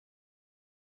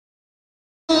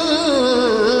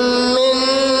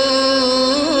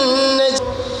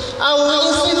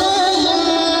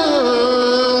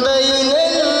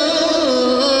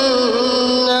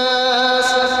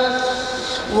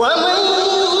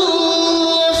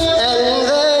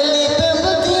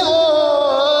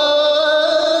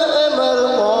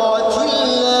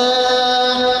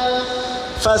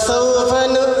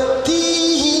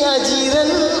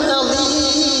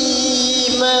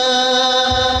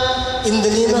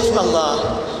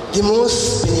Allah, the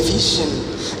most beneficent,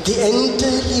 the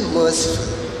entirely merciful.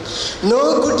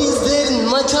 No good is there in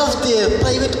much of their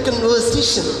private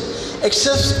conversation,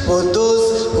 except for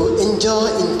those who enjoy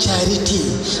in charity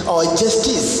or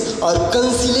justice or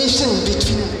conciliation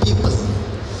between people.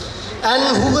 And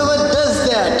whoever does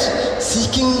that,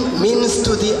 seeking means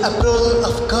to the approval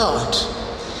of God,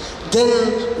 then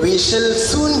we shall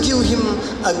soon give him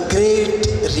a great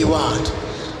reward.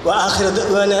 وآخر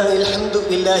دعوانا الحمد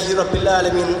لله رب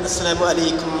العالمين. السلام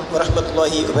عليكم ورحمة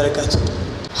الله وبركاته.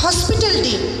 Hospital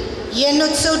Day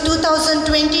Yenepoya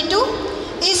 2022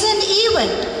 is an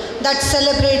event that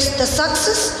celebrates the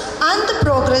success and the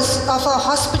progress of our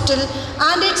hospital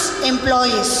and its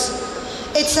employees.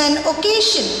 It's an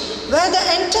occasion where the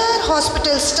entire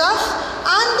hospital staff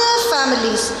and their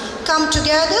families come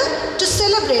together to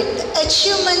celebrate the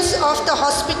achievements of the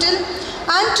hospital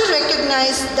and to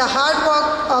recognize the hard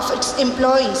work of its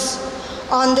employees.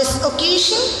 On this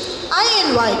occasion, I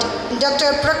invite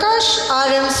Dr. Prakash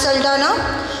R.M. Saldana,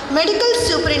 Medical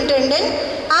Superintendent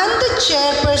and the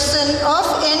Chairperson of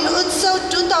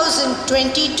Utsav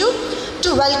 2022 to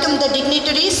welcome the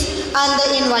dignitaries and the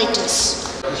inviters.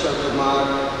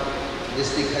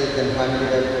 District Health and Family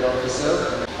Welfare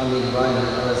Officer, Amin Vani,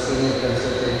 our Senior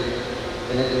Consultant,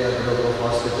 Yenepoya Group of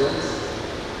Hospitals.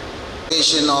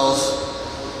 Occasion of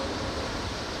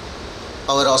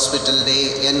our Hospital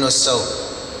Day in Utsav.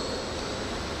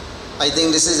 I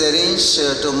think this is arranged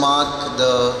to mark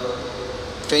the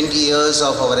 20 years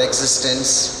of our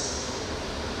existence,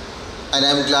 and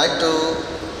I am glad to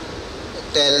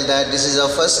tell that this is the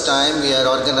first time we are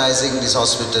organizing this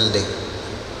Hospital Day.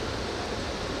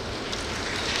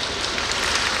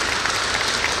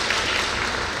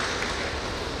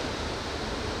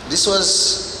 This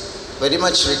was very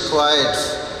much required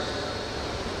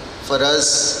for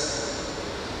us,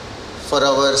 for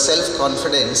our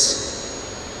self-confidence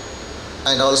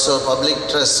and also public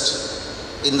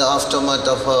trust in the aftermath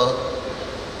of a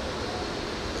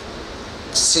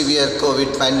severe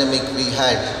COVID pandemic we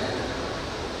had.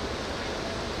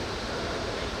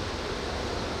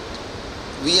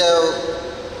 We have,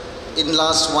 in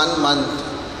last 1 month,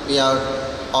 we have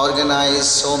organized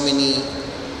so many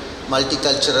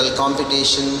multicultural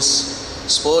competitions,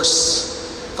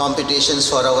 sports competitions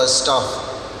for our staff.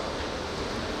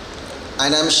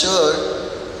 And I'm sure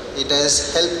it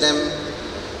has helped them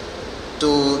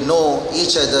to know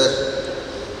each other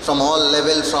from all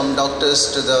levels, from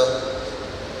doctors to the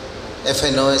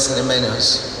FNOs and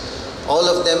MNOs. All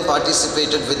of them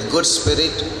participated with good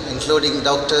spirit, including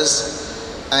doctors.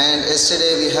 And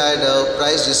yesterday we had a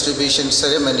prize distribution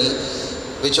ceremony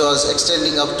which was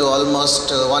extending up to almost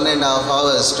 1.5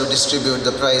 hours to distribute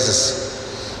the prizes.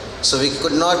 So we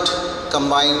could not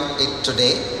combine it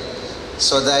today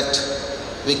so that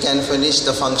we can finish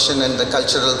the function and the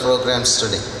cultural programs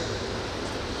today.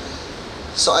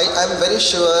 So I'm very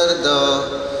sure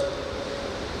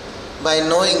by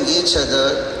knowing each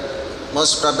other,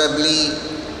 most probably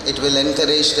it will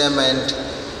encourage them and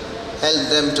help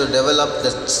them to develop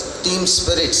the team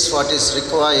spirits, what is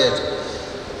required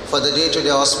for the day-to-day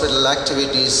hospital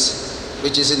activities,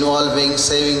 which is involving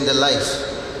saving the life.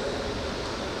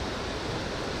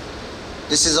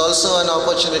 This is also an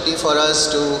opportunity for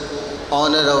us to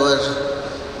honor our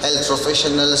health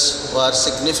professionals who are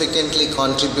significantly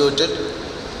contributed,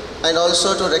 and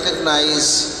also to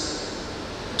recognize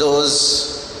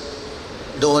those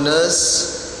donors,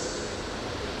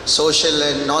 social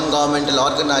and non-governmental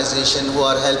organizations who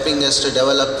are helping us to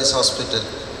develop this hospital.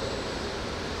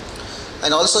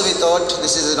 And also we thought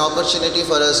this is an opportunity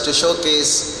for us to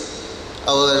showcase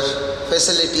our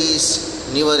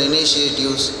facilities, newer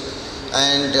initiatives,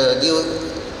 and give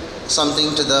something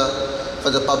for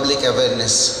the public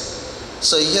awareness.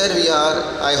 So here we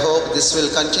are. I hope this will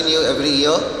continue every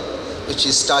year, which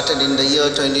is started in the year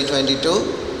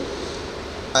 2022.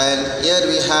 And here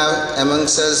we have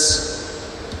amongst us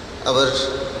our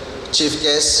chief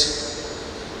guest,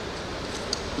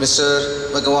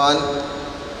 Mr. Bhagwan,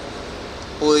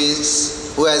 who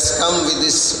has come with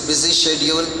this busy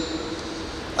schedule.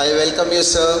 I welcome you,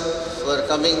 sir, for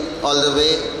coming all the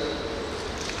way.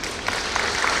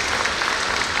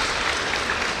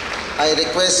 I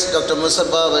request Dr.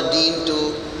 Musabba, our dean,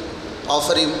 to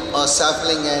offer him a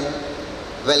sapling and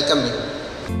welcome him.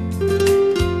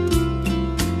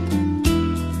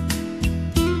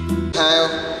 We have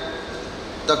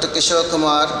Dr. Kishore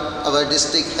Kumar, our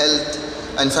district health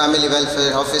and family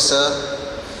welfare officer.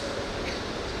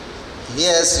 He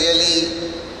is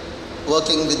really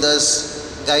working with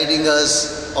us, guiding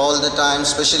us all the time,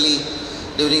 especially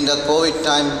during the COVID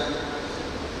time.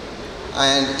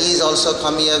 And he is also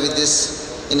come here with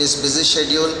this in his busy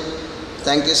schedule.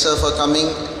 Thank you, sir, for coming,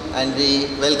 and we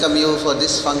welcome you for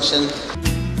this function.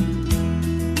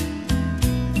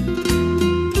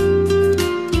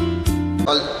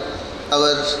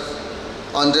 Our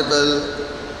Honorable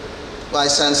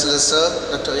Vice Chancellor, Sir,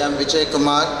 Dr. M. Vijay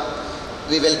Kumar,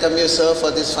 we welcome you, sir,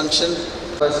 for this function.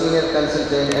 Our Senior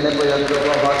Consultant, Yenepoya Group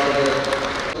of Hospitals,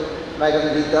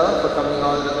 Madam Rita, for coming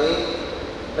all the way.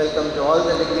 Welcome to all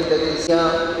the dignitaries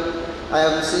here. I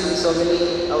have seen so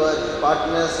many our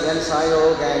partners, Yan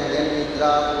Sayog and Yan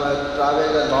Mitra, who have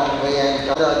travelled a long way, and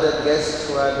the other guests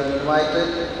who have been invited.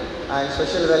 And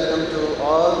special welcome to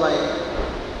all my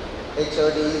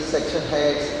HODs, section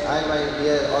heads, and my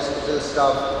dear hospital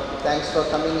staff. Thanks for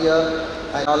coming here,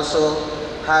 and also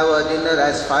have a dinner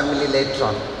as family later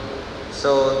on. So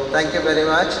thank you very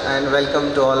much, and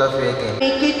welcome to all of you again.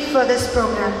 Make it for this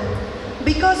program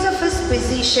because of his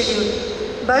busy schedule.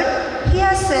 But he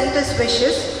has sent his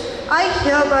wishes. I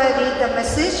hereby read the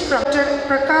message from Dr.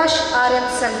 Prakash R.M.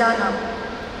 Saldana.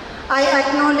 I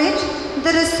acknowledge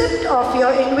the receipt of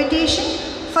your invitation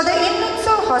for the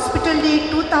Utsav Hospital Day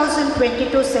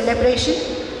 2022 celebration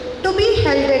to be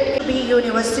held at AB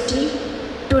University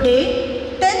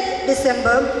today, 10th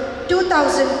December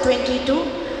 2022,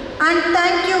 and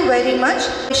thank you very much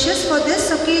wishes for this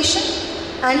occasion.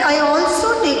 And I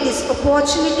also take this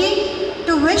opportunity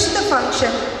to wish the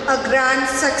function a grand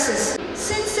success.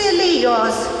 Sincerely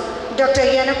yours, Dr.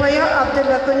 Yenepoya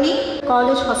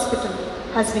College Hospital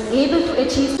has been able to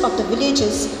achieve of the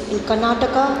villages in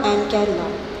Karnataka and Kerala.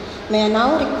 May I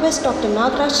now request Dr.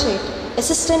 Nagaraj Sheth,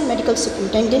 Assistant Medical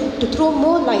Superintendent, to throw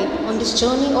more light on this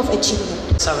journey of achievement.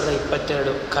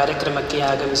 2022 ಕಾರ್ಯಕ್ರಮಕ್ಕೆ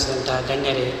ಆಗಮಿಸಿದಂತಹ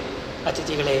ಗಣ್ಯರೇ,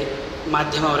 ಅತಿಥಿಗಳೇ,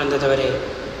 ಮಾಧ್ಯಮ ವೃಂದದವರೇ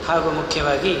ಹಾಗೂ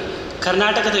ಮುಖ್ಯವಾಗಿ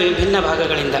ಕರ್ನಾಟಕದ ವಿಭಿನ್ನ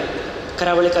ಭಾಗಗಳಿಂದ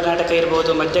ಕರಾವಳಿ ಕರ್ನಾಟಕ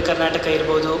ಇರ್ಬೋದು, ಮಧ್ಯ ಕರ್ನಾಟಕ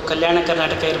ಇರ್ಬೋದು, ಕಲ್ಯಾಣ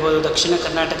ಕರ್ನಾಟಕ ಇರ್ಬೋದು, ದಕ್ಷಿಣ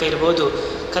ಕರ್ನಾಟಕ ಇರ್ಬೋದು,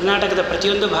 ಕರ್ನಾಟಕದ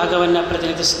ಪ್ರತಿಯೊಂದು ಭಾಗವನ್ನು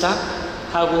ಪ್ರತಿನಿಧಿಸ್ತಾ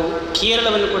ಹಾಗೂ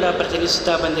ಕೇರಳವನ್ನು ಕೂಡ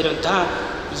ಪ್ರತಿನಿಧಿಸುತ್ತಾ ಬಂದಿರುವಂತಹ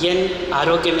ಎನ್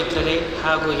ಆರೋಗ್ಯ ಮಿತ್ರರೇ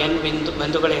ಹಾಗೂ ಎನ್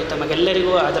ಬಂಧುಗಳೇ,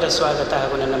 ತಮಗೆಲ್ಲರಿಗೂ ಆದರ ಸ್ವಾಗತ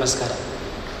ಹಾಗೂ ನನ್ನ ನಮಸ್ಕಾರ.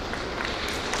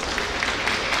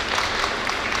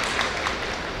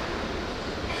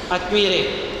 ಆತ್ಮೀಯರೇ,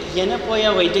 ಯೆನೆಪೋಯ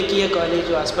ವೈದ್ಯಕೀಯ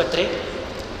ಕಾಲೇಜು ಆಸ್ಪತ್ರೆ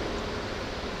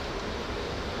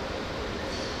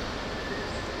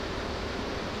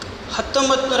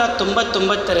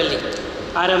ರಲ್ಲಿ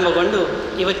ಆರಂಭಗೊಂಡು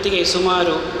ಇವತ್ತಿಗೆ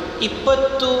ಸುಮಾರು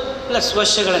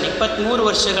 23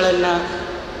 ವರ್ಷಗಳನ್ನು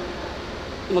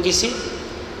ಮುಗಿಸಿ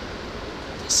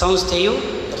ಸಂಸ್ಥೆಯು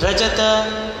ರಜತ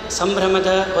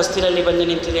ಸಂಭ್ರಮದ ಹೊಸ್ತಿಲಲ್ಲಿ ಬಂದು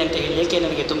ನಿಂತಿದೆ ಅಂತ ಹೇಳಲಿಕ್ಕೆ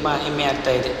ನನಗೆ ತುಂಬ ಹೆಮ್ಮೆ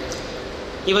ಆಗ್ತಾ ಇದೆ.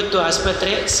 ಇವತ್ತು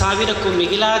ಆಸ್ಪತ್ರೆ 1000ಕ್ಕೂ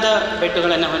ಮಿಗಿಲಾದ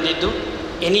ಬೆಡ್ಡುಗಳನ್ನು ಹೊಂದಿದ್ದು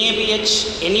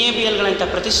NABLಗಳಂಥ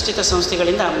ಪ್ರತಿಷ್ಠಿತ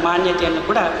ಸಂಸ್ಥೆಗಳಿಂದ ಮಾನ್ಯತೆಯನ್ನು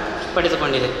ಕೂಡ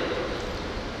ಪಡೆದುಕೊಂಡಿದೆ.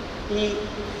 ಈ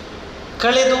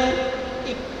ಕಳೆದ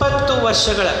 20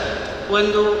 ವರ್ಷಗಳ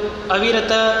ಒಂದು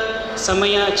ಅವಿರತ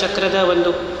ಸಮಯ ಚಕ್ರದ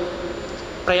ಒಂದು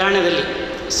ಪ್ರಯಾಣದಲ್ಲಿ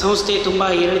ಸಂಸ್ಥೆ ತುಂಬ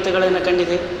ಏರಿಳಿತಗಳನ್ನು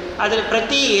ಕಂಡಿದೆ. ಆದರೆ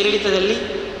ಪ್ರತಿ ಏರಿಳಿತದಲ್ಲಿ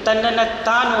ತನ್ನನ್ನು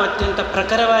ತಾನು ಅತ್ಯಂತ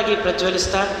ಪ್ರಖರವಾಗಿ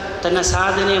ಪ್ರಜ್ವಲಿಸ್ತಾ ತನ್ನ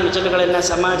ಸಾಧನೆಯ ಮಜಲುಗಳನ್ನು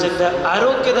ಸಮಾಜದ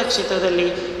ಆರೋಗ್ಯದ ಕ್ಷೇತ್ರದಲ್ಲಿ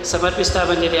ಸಮರ್ಪಿಸ್ತಾ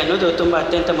ಬಂದಿದೆ ಅನ್ನೋದು ತುಂಬ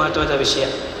ಅತ್ಯಂತ ಮಹತ್ವದ ವಿಷಯ.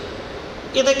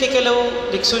 ಇದಕ್ಕೆ ಕೆಲವು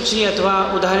ದಿಕ್ಸೂಚಿ ಅಥವಾ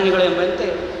ಉದಾಹರಣೆಗಳು ಎಂಬಂತೆ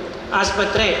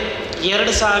ಆಸ್ಪತ್ರೆ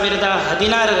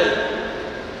 2016ರಲ್ಲಿ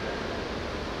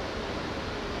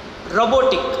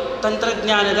ರೋಬೋಟಿಕ್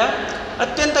ತಂತ್ರಜ್ಞಾನದ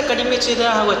ಅತ್ಯಂತ ಕಡಿಮೆ ವೆಚ್ಚದ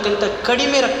ಹಾಗೂ ಅತ್ಯಂತ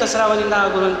ಕಡಿಮೆ ರಕ್ತಸ್ರಾವದಿಂದ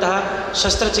ಆಗುವಂತಹ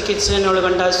ಶಸ್ತ್ರಚಿಕಿತ್ಸೆಯನ್ನು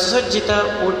ಒಳಗೊಂಡ ಸುಸಜ್ಜಿತ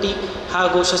OT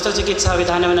ಹಾಗೂ ಶಸ್ತ್ರಚಿಕಿತ್ಸಾ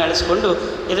ವಿಧಾನವನ್ನು ಅಳಿಸಿಕೊಂಡು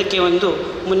ಇದಕ್ಕೆ ಒಂದು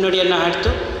ಮುನ್ನುಡಿಯನ್ನು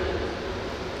ಹಾಡಿತು.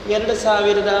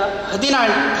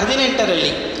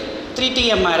 2018ರಲ್ಲಿ 3T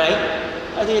MRI,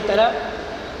 ಅದೇ ಥರ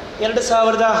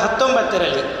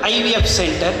 2019ರಲ್ಲಿ IVF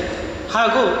ಸೆಂಟರ್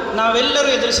ಹಾಗೂ ನಾವೆಲ್ಲರೂ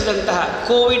ಎದುರಿಸಿದಂತಹ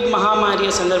ಕೋವಿಡ್ ಮಹಾಮಾರಿಯ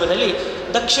ಸಂದರ್ಭದಲ್ಲಿ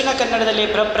ದಕ್ಷಿಣ ಕನ್ನಡದಲ್ಲಿ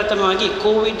ಪ್ರಪ್ರಥಮವಾಗಿ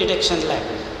ಕೋವಿಡ್ ಡಿಟೆಕ್ಷನ್ ಲ್ಯಾಬ್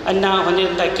ಅನ್ನು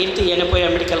ಹೊಂದಿದಂಥ ಕೀರ್ತಿ ಯೆನೆಪೋಯ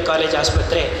ಮೆಡಿಕಲ್ ಕಾಲೇಜ್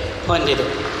ಆಸ್ಪತ್ರೆ ಹೊಂದಿದೆ.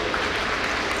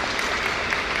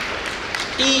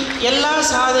 ಈ ಎಲ್ಲ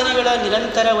ಸಾಧನೆಗಳ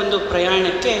ನಿರಂತರ ಒಂದು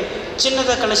ಪ್ರಯಾಣಕ್ಕೆ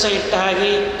ಚಿನ್ನದ ಕಳಶ ಇಟ್ಟ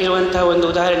ಹಾಗೆ ಇರುವಂಥ ಒಂದು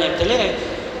ಉದಾಹರಣೆ ಅಂತಲೇ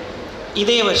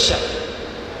ಇದೇ ವರ್ಷ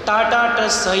ಟಾಟಾ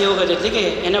ಟ್ರಸ್ಟ್ ಸಹಯೋಗದೊಂದಿಗೆ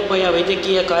ಯೆನೆಪೋಯ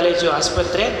ವೈದ್ಯಕೀಯ ಕಾಲೇಜು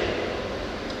ಆಸ್ಪತ್ರೆ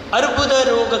ಅರ್ಬುದ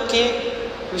ರೋಗಕ್ಕೆ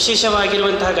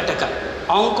ವಿಶೇಷವಾಗಿರುವಂತಹ ಘಟಕ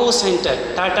ಆಂಕೋ ಸೆಂಟರ್,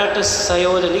 ಟಾಟಾ ಟ್ರಸ್ಟ್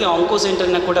ಸಹಯೋಗದೊಂದಿಗೆ ಆಂಕೋ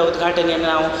ಸೆಂಟರ್ನ ಕೂಡ ಉದ್ಘಾಟನೆಯನ್ನು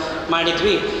ನಾವು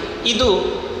ಮಾಡಿದ್ವಿ. ಇದು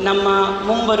ನಮ್ಮ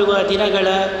ಮುಂಬರುವ ದಿನಗಳ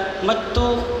ಮತ್ತು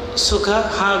ಸುಖ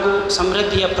ಹಾಗೂ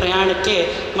ಸಮೃದ್ಧಿಯ ಪ್ರಯಾಣಕ್ಕೆ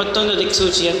ಮತ್ತೊಂದು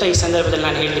ದಿಕ್ಸೂಚಿ ಅಂತ ಈ ಸಂದರ್ಭದಲ್ಲಿ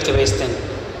ನಾನು ಹೇಳಲಿಕ್ಕೆ ಬಯಸ್ತೇನೆ.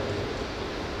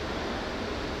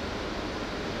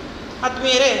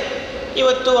 ಆತ್ಮೀಯರೇ,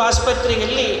 ಇವತ್ತು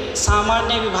ಆಸ್ಪತ್ರೆಯಲ್ಲಿ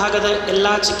ಸಾಮಾನ್ಯ ವಿಭಾಗದ ಎಲ್ಲ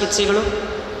ಚಿಕಿತ್ಸೆಗಳು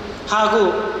ಹಾಗೂ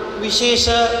ವಿಶೇಷ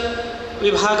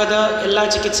ವಿಭಾಗದ ಎಲ್ಲ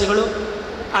ಚಿಕಿತ್ಸೆಗಳು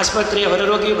ಆಸ್ಪತ್ರೆಯ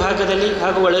ಹೊರರೋಗಿ ವಿಭಾಗದಲ್ಲಿ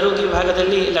ಹಾಗೂ ಒಳರೋಗಿ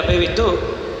ವಿಭಾಗದಲ್ಲಿ ಲಭ್ಯವಿದ್ದು,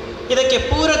 ಇದಕ್ಕೆ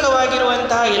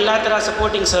ಪೂರಕವಾಗಿರುವಂತಹ ಎಲ್ಲ ಥರ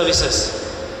ಸಪೋರ್ಟಿಂಗ್ ಸರ್ವಿಸಸ್,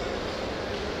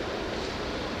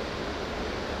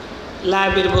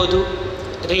 ಲ್ಯಾಬ್ ಇರ್ಬೋದು,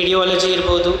 ರೇಡಿಯಾಲಜಿ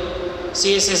ಇರ್ಬೋದು,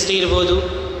 CSSD ಇರ್ಬೋದು,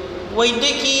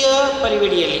 ವೈದ್ಯಕೀಯ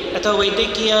ಪರಿವಿಡಿಯಲ್ಲಿ ಅಥವಾ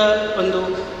ವೈದ್ಯಕೀಯ ಒಂದು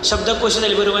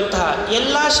ಶಬ್ದಕೋಶದಲ್ಲಿ ಬರುವಂತಹ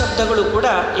ಎಲ್ಲ ಶಬ್ದಗಳು ಕೂಡ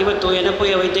ಇವತ್ತು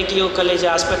ಯೆನೆಪೋಯ ವೈದ್ಯಕೀಯ ಕಾಲೇಜು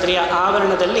ಆಸ್ಪತ್ರೆಯ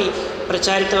ಆವರಣದಲ್ಲಿ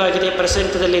ಪ್ರಚಾರಿತವಾಗಿದೆ,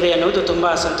 ಪ್ರಚಲಿತದಲ್ಲಿದೆ ಅನ್ನೋದು ತುಂಬ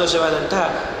ಸಂತೋಷವಾದಂತಹ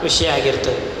ವಿಷಯ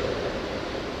ಆಗಿರ್ತದೆ.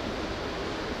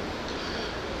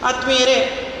 ಆತ್ಮೀಯರೇ,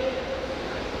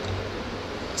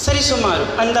 ಸರಿಸುಮಾರು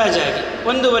ಅಂದಾಜಾಗಿ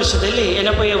 1 ವರ್ಷದಲ್ಲಿ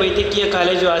ಯೆನೆಪೋಯ ವೈದ್ಯಕೀಯ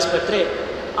ಕಾಲೇಜು ಆಸ್ಪತ್ರೆ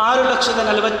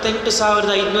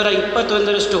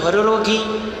 6,48,521 ಹೊರರೋಗಿ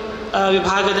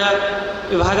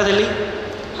ವಿಭಾಗದಲ್ಲಿ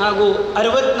ಹಾಗೂ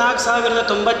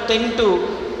 64,098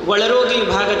 ಒಳರೋಗಿ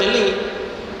ವಿಭಾಗದಲ್ಲಿ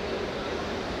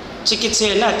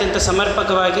ಚಿಕಿತ್ಸೆಯನ್ನು ಅತ್ಯಂತ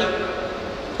ಸಮರ್ಪಕವಾಗಿ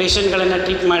ಪೇಷಂಟ್ಗಳನ್ನು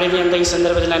ಟ್ರೀಟ್ ಮಾಡಿದೆ ಅಂತ ಈ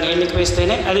ಸಂದರ್ಭದಲ್ಲಿ ನಾನು ಹೇಳಲಿಕ್ಕೆ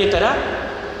ಬಯಸ್ತೇನೆ. ಅದೇ ಥರ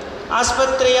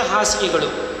ಆಸ್ಪತ್ರೆಯ ಹಾಸಿಗೆಗಳು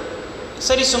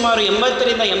ಸರಿಸುಮಾರು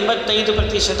 80ರಿಂದ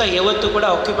 85% ಯಾವತ್ತೂ ಕೂಡ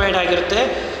ಆಕ್ಯುಪೈಡ್ ಆಗಿರುತ್ತೆ.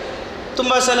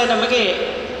 ತುಂಬ ಸಲ ನಮಗೆ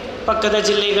ಪಕ್ಕದ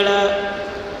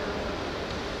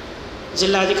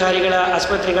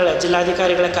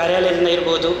ಜಿಲ್ಲಾಧಿಕಾರಿಗಳ ಕಾರ್ಯಾಲಯದಿಂದ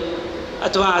ಇರ್ಬೋದು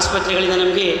ಅಥವಾ ಆಸ್ಪತ್ರೆಗಳಿಂದ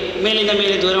ನಮಗೆ ಮೇಲಿಂದ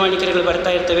ಮೇಲೆ ದೂರವಾಣಿ ಕರೆಗಳು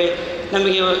ಬರ್ತಾ ಇರ್ತವೆ.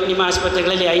 ನಮಗೆ ನಿಮ್ಮ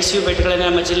ಆಸ್ಪತ್ರೆಗಳಲ್ಲಿ ICU ಬೆಡ್ಗಳನ್ನು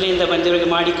ನಮ್ಮ ಜಿಲ್ಲೆಯಿಂದ ಬಂದಿರೋರಿಗೆ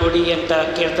ಮಾಡಿಕೊಡಿ ಅಂತ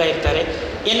ಕೇಳ್ತಾ ಇರ್ತಾರೆ.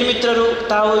 ಮಿತ್ರರು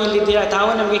ತಾವು ಇಲ್ಲಿದ್ದೀರಾ, ತಾವು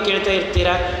ನಮಗೆ ಕೇಳ್ತಾ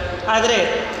ಇರ್ತೀರಾ. ಆದರೆ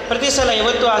ಪ್ರತಿ ಸಲ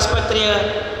ಯಾವತ್ತೂ ಆಸ್ಪತ್ರೆಯ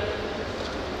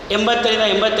 80ರಿಂದ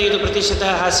 85%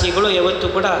 ಹಾಸಿಗೆಗಳು ಯಾವತ್ತೂ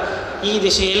ಕೂಡ ಈ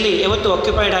ದಿಶೆಯಲ್ಲಿ ಯಾವತ್ತೂ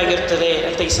ಆಕ್ಯುಪೈಡ್ ಆಗಿರ್ತದೆ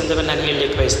ಅಂತ ಈ ಸಂದರ್ಭದಲ್ಲಿ ನಾನು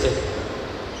ಹೇಳಲಿಕ್ಕೆ ಬಯಸ್ತೇನೆ.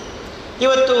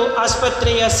 ಇವತ್ತು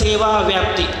ಆಸ್ಪತ್ರೆಯ ಸೇವಾ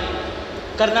ವ್ಯಾಪ್ತಿ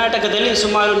ಕರ್ನಾಟಕದಲ್ಲಿ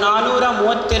ಸುಮಾರು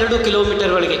 432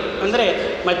 ಕಿಲೋಮೀಟರ್ವರೆಗೆ, ಅಂದರೆ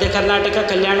ಮಧ್ಯ ಕರ್ನಾಟಕ,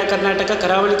 ಕಲ್ಯಾಣ ಕರ್ನಾಟಕ,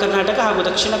 ಕರಾವಳಿ ಕರ್ನಾಟಕ ಹಾಗೂ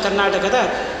ದಕ್ಷಿಣ ಕರ್ನಾಟಕದ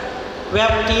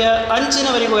ವ್ಯಾಪ್ತಿಯ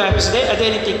ಅಂಚಿನವರೆಗೂ ವ್ಯಾಪಿಸಿದೆ. ಅದೇ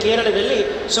ರೀತಿ ಕೇರಳದಲ್ಲಿ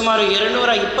ಸುಮಾರು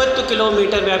 220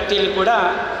 ಕಿಲೋಮೀಟರ್ ವ್ಯಾಪ್ತಿಯಲ್ಲಿ ಕೂಡ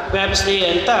ವ್ಯಾಪಿಸಿದೆ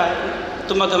ಅಂತ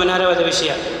ತುಂಬ ಗಮನಾರ್ಹವಾದ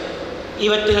ವಿಷಯ.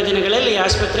 ಇವತ್ತಿನ ದಿನಗಳಲ್ಲಿ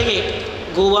ಆಸ್ಪತ್ರೆಗೆ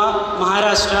ಗೋವಾ,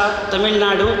 ಮಹಾರಾಷ್ಟ್ರ,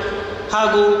 ತಮಿಳುನಾಡು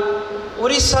ಹಾಗೂ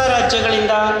ಒರಿಸ್ಸಾ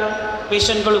ರಾಜ್ಯಗಳಿಂದ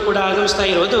ಪೇಷಂಟ್ಗಳು ಕೂಡ ಆಗಮಿಸ್ತಾ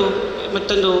ಇರೋದು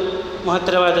ಮತ್ತೊಂದು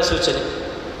ಮಹತ್ತರವಾದ ಸೂಚನೆ.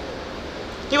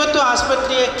 ಇವತ್ತು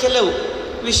ಆಸ್ಪತ್ರೆಯ ಕೆಲವು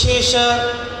ವಿಶೇಷ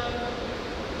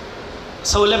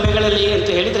ಸೌಲಭ್ಯಗಳಲ್ಲಿ ಅಂತ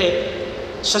ಹೇಳಿದರೆ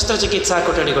ಶಸ್ತ್ರಚಿಕಿತ್ಸಾ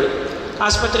ಕೊಠಡಿಗಳು.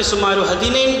 ಆಸ್ಪತ್ರೆ ಸುಮಾರು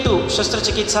 18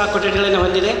 ಶಸ್ತ್ರಚಿಕಿತ್ಸಾ ಕೊಠಡಿಗಳನ್ನು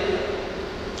ಹೊಂದಿದೆ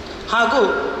ಹಾಗೂ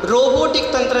ರೋಬೋಟಿಕ್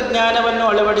ತಂತ್ರಜ್ಞಾನವನ್ನು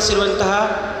ಅಳವಡಿಸಿರುವಂತಹ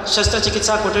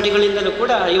ಶಸ್ತ್ರಚಿಕಿತ್ಸಾ ಕೊಠಡಿಗಳಿಂದಲೂ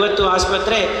ಕೂಡ ಇವತ್ತು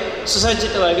ಆಸ್ಪತ್ರೆ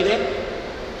ಸುಸಜ್ಜಿತವಾಗಿದೆ.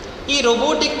 ಈ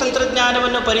ರೋಬೋಟಿಕ್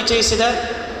ತಂತ್ರಜ್ಞಾನವನ್ನು ಪರಿಚಯಿಸಿದ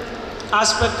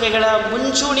ಆಸ್ಪತ್ರೆಗಳ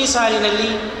ಮುಂಚೂಣಿ ಸಾಲಿನಲ್ಲಿ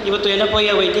ಇವತ್ತು ಯೆನೆಪೋಯ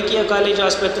ವೈದ್ಯಕೀಯ ಕಾಲೇಜು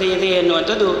ಆಸ್ಪತ್ರೆ ಇದೆ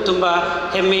ಎನ್ನುವಂಥದ್ದು ತುಂಬ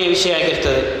ಹೆಮ್ಮೆಯ ವಿಷಯ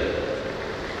ಆಗಿರ್ತದೆ.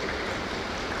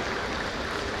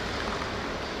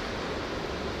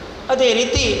 ಅದೇ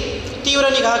ರೀತಿ ತೀವ್ರ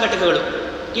ನಿಗಾ ಘಟಕಗಳು.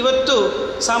 ಇವತ್ತು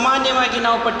ಸಾಮಾನ್ಯವಾಗಿ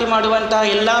ನಾವು ಪಟ್ಟಿ ಮಾಡುವಂತಹ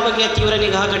ಎಲ್ಲ ಬಗೆಯ ತೀವ್ರ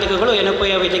ನಿಗಾ ಘಟಕಗಳು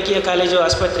ಯೆನೆಪೋಯ ವೈದ್ಯಕೀಯ ಕಾಲೇಜು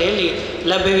ಆಸ್ಪತ್ರೆಯಲ್ಲಿ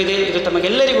ಲಭ್ಯವಿದೆ. ಇದು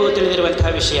ತಮಗೆಲ್ಲರಿಗೂ ತಿಳಿದಿರುವಂತಹ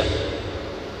ವಿಷಯ.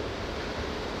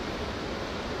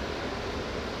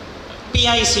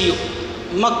 PICU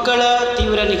ಮಕ್ಕಳ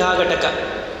ತೀವ್ರ ನಿಗಾ ಘಟಕ,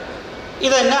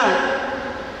 ಇದನ್ನು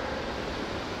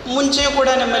ಮುಂಚೆಯೂ ಕೂಡ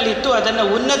ನಮ್ಮಲ್ಲಿತ್ತು. ಅದನ್ನು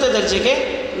ಉನ್ನತ ದರ್ಜೆಗೆ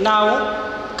ನಾವು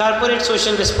corporate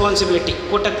social responsibility,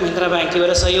 Kotak Mahindra bank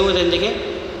ಇವರ ಸಹಯೋಗದೊಂದಿಗೆ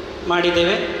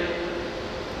ಮಾಡಿದ್ದೇವೆ.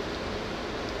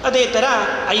 ಅದೇ ಥರ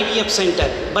IVF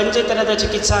ಸೆಂಟರ್, ಬಂಜೆತನದ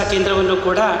ಚಿಕಿತ್ಸಾ ಕೇಂದ್ರವನ್ನು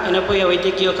ಕೂಡ ಯೆನೆಪೋಯ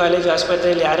ವೈದ್ಯಕೀಯ ಕಾಲೇಜು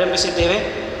ಆಸ್ಪತ್ರೆಯಲ್ಲಿ ಆರಂಭಿಸಿದ್ದೇವೆ.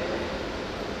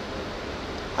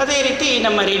 ಅದೇ ರೀತಿ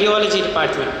ನಮ್ಮ ರೇಡಿಯಾಲಜಿ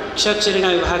ಡಿಪಾರ್ಟ್ಮೆಂಟ್, ಕ್ಷಕಿರಣ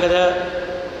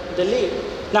ವಿಭಾಗದಲ್ಲಿ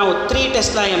ನಾವು 3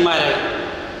 ಟೆಸ್ಲಾ MRI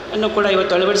ಅನ್ನು ಕೂಡ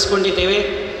ಇವತ್ತು ಅಳವಡಿಸಿಕೊಂಡಿದ್ದೇವೆ.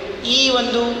 ಈ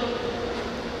ಒಂದು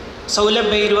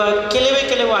ಸೌಲಭ್ಯ ಇರುವ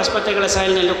ಕೆಲವು ಆಸ್ಪತ್ರೆಗಳ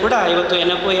ಸಾಲಿನಲ್ಲೂ ಕೂಡ ಇವತ್ತು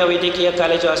ಯೆನೆಪೋಯ ವೈದ್ಯಕೀಯ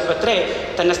ಕಾಲೇಜು ಆಸ್ಪತ್ರೆ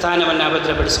ತನ್ನ ಸ್ಥಾನವನ್ನು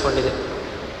ಭದ್ರಪಡಿಸಿಕೊಂಡಿದೆ.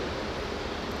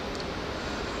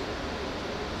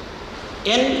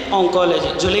 Oncology,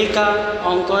 Zulekha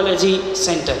oncology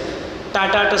centre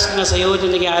Tata ಟ್ರಸ್ಟ್ನ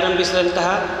ಸಹಯೋಗದೊಂದಿಗೆ ಆರಂಭಿಸಿದಂತಹ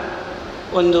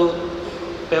ಒಂದು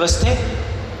ವ್ಯವಸ್ಥೆ.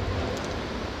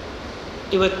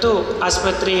 ಇವತ್ತು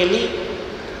ಆಸ್ಪತ್ರೆಯಲ್ಲಿ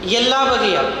ಎಲ್ಲ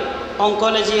ಬಗೆಯ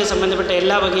ಆಂಕಾಲಜಿಗೆ ಸಂಬಂಧಪಟ್ಟ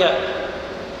ಎಲ್ಲ ಬಗೆಯ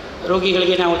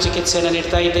ರೋಗಿಗಳಿಗೆ ನಾವು ಚಿಕಿತ್ಸೆಯನ್ನು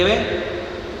ನೀಡ್ತಾ ಇದ್ದೇವೆ.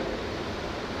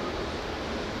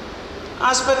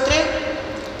 ಆಸ್ಪತ್ರೆ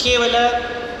ಕೇವಲ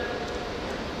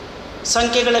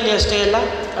ಸಂಖ್ಯೆಗಳಲ್ಲಿ ಅಷ್ಟೇ ಅಲ್ಲ,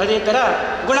 ಅದೇ ಥರ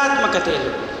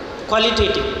ಗುಣಾತ್ಮಕತೆಯಲ್ಲೂ,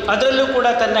 ಕ್ವಾಲಿಟೇಟಿವ್, ಅದರಲ್ಲೂ ಕೂಡ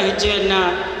ತನ್ನ ಹೆಜ್ಜೆಯನ್ನು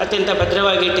ಅತ್ಯಂತ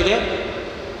ಭದ್ರವಾಗಿಟ್ಟಿದೆ.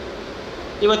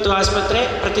 ಇವತ್ತು ಆಸ್ಪತ್ರೆ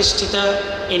ಪ್ರತಿಷ್ಠಿತ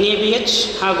NABH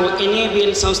ಹಾಗೂ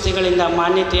NABL ಸಂಸ್ಥೆಗಳಿಂದ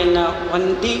ಮಾನ್ಯತೆಯನ್ನು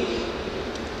ಹೊಂದಿ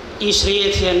ಈ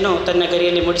ಶ್ರೇಯತೆಯನ್ನು ತನ್ನ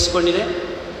ಗರಿಯಲ್ಲಿ ಮೂಡಿಸಿಕೊಂಡಿದೆ.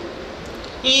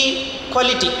 ಈ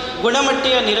ಕ್ವಾಲಿಟಿ,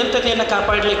 ಗುಣಮಟ್ಟೆಯ ನಿರಂತರತೆಯನ್ನು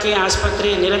ಕಾಪಾಡಲಿಕ್ಕೆ ಆಸ್ಪತ್ರೆ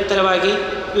ನಿರಂತರವಾಗಿ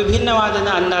ವಿಭಿನ್ನವಾದ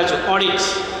ಅಂದಾಜು,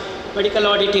 ಆಡಿಟ್ಸ್, ಮೆಡಿಕಲ್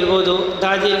ಆಡಿಟ್ ಇರ್ಬೋದು,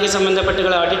 ದಾದಿಯರಿಗೆ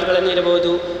ಸಂಬಂಧಪಟ್ಟಗಳ ಆಡಿಟ್ಗಳನ್ನು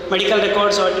ಇರಬಹುದು, ಮೆಡಿಕಲ್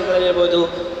ರೆಕಾರ್ಡ್ಸ್ ಆಡಿಟ್ಗಳಿರ್ಬೋದು,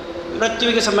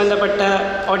 ಮೃತ್ಯುವಿಗೆ ಸಂಬಂಧಪಟ್ಟ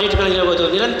ಆಡಿಟ್ಗಳಿರ್ಬೋದು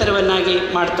ನಿರಂತರವನ್ನಾಗಿ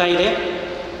ಮಾಡ್ತಾ ಇದೆ.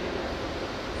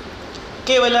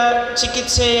 ಕೇವಲ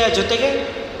ಚಿಕಿತ್ಸೆಯ ಜೊತೆಗೆ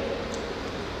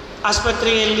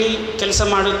ಆಸ್ಪತ್ರೆಯಲ್ಲಿ ಕೆಲಸ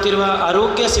ಮಾಡುತ್ತಿರುವ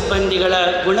ಆರೋಗ್ಯ ಸಿಬ್ಬಂದಿಗಳ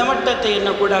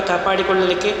ಗುಣಮಟ್ಟತೆಯನ್ನು ಕೂಡ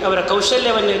ಕಾಪಾಡಿಕೊಳ್ಳಲಿಕ್ಕೆ, ಅವರ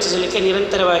ಕೌಶಲ್ಯವನ್ನು ಹೆಚ್ಚಿಸಲಿಕ್ಕೆ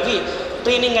ನಿರಂತರವಾಗಿ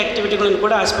ಟ್ರೈನಿಂಗ್ ಆ್ಯಕ್ಟಿವಿಟಿಗಳನ್ನು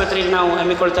ಕೂಡ ಆಸ್ಪತ್ರೆಯಲ್ಲಿ ನಾವು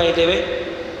ಹಮ್ಮಿಕೊಳ್ತಾ ಇದ್ದೇವೆ.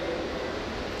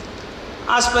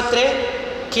 ಆಸ್ಪತ್ರೆ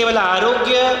ಕೇವಲ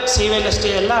ಆರೋಗ್ಯ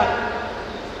ಸೇವೆಯಲ್ಲಷ್ಟೇ ಅಲ್ಲ,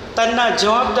 ತನ್ನ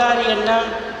ಜವಾಬ್ದಾರಿಯನ್ನು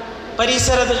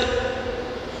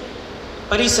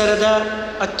ಪರಿಸರದ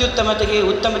ಅತ್ಯುತ್ತಮತೆಗೆ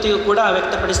ಉತ್ತಮತೆಗೂ ಕೂಡ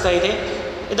ವ್ಯಕ್ತಪಡಿಸ್ತಾ ಇದೆ.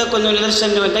 ಇದಕ್ಕೊಂದು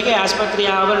ನಿದರ್ಶನವಂತೆಗೆ ಆಸ್ಪತ್ರೆಯ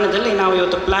ಆವರಣದಲ್ಲಿ ನಾವು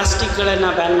ಇವತ್ತು ಪ್ಲಾಸ್ಟಿಕ್ಗಳನ್ನು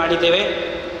ಬ್ಯಾನ್ ಮಾಡಿದ್ದೇವೆ,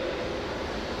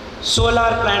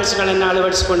 ಸೋಲಾರ್ ಪ್ಲ್ಯಾಂಟ್ಸ್ಗಳನ್ನು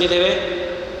ಅಳವಡಿಸಿಕೊಂಡಿದ್ದೇವೆ.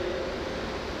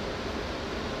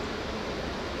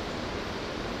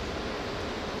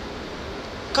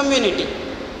 ಕಮ್ಯುನಿಟಿ,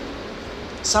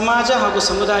 ಸಮಾಜ ಹಾಗೂ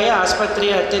ಸಮುದಾಯ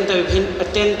ಆಸ್ಪತ್ರೆಯ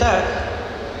ಅತ್ಯಂತ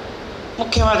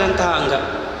ಮುಖ್ಯವಾದಂತಹ ಅಂಗ.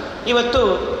 ಇವತ್ತು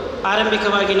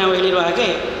ಆರಂಭಿಕವಾಗಿ ನಾವು ಹೇಳಿರುವ ಹಾಗೆ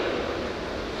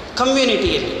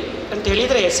ಕಮ್ಯುನಿಟಿಯಲ್ಲಿ ಅಂತ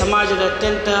ಹೇಳಿದರೆ ಸಮಾಜದ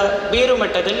ಅತ್ಯಂತ ಬೇರು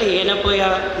ಮಟ್ಟದಲ್ಲಿ ಯೆನೆಪೋಯ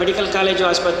ಮೆಡಿಕಲ್ ಕಾಲೇಜು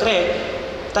ಆಸ್ಪತ್ರೆ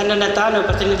ತನ್ನನ್ನು ತಾನು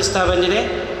ಪ್ರತಿನಿಧಿಸ್ತಾ ಬಂದಿದೆ.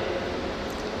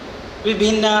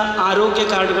 ವಿಭಿನ್ನ ಆರೋಗ್ಯ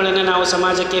ಕಾರ್ಡುಗಳನ್ನು ನಾವು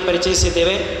ಸಮಾಜಕ್ಕೆ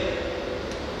ಪರಿಚಯಿಸಿದ್ದೇವೆ.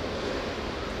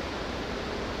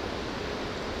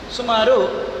 ಸುಮಾರು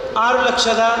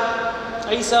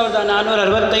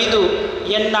 6,05,465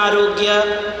 ಎನ್ ಆರೋಗ್ಯ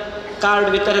ಕಾರ್ಡ್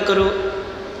ವಿತರಕರು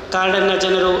ಕಾರ್ಡನ್ನು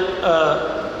ಜನರು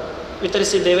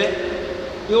ವಿತರಿಸಿದ್ದೇವೆ.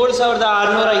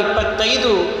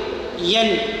 7,625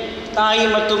 ಎನ್ ತಾಯಿ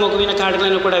ಮತ್ತು ಮಗುವಿನ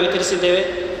ಕಾರ್ಡ್ಗಳನ್ನು ಕೂಡ ವಿತರಿಸಿದ್ದೇವೆ.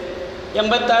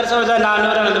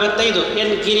 86,445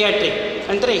 ಎನ್ ಗಿರಿಯಾಟ್ರಿಕ್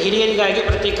ಅಂದರೆ ಹಿರಿಯರಿಗಾಗಿ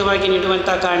ಪ್ರತ್ಯೇಕವಾಗಿ ನೀಡುವಂಥ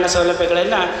ಕಾರ್ಡ್ನ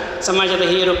ಸೌಲಭ್ಯಗಳನ್ನು ಸಮಾಜದ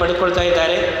ಹಿರಿಯರು ಪಡೆದುಕೊಳ್ತಾ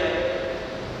ಇದ್ದಾರೆ.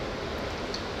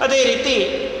 ಅದೇ ರೀತಿ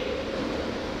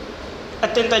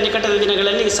ಅತ್ಯಂತ ನಿಕಟದ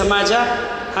ದಿನಗಳಲ್ಲಿ ಸಮಾಜ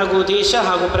ಹಾಗೂ ದೇಶ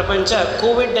ಹಾಗೂ ಪ್ರಪಂಚ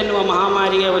ಕೋವಿಡ್ ಎನ್ನುವ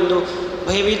ಮಹಾಮಾರಿಯ ಒಂದು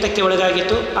ಭಯಭೀತಕ್ಕೆ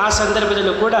ಒಳಗಾಗಿತ್ತು. ಆ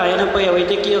ಸಂದರ್ಭದಲ್ಲೂ ಕೂಡ ಯೆನೆಪೋಯ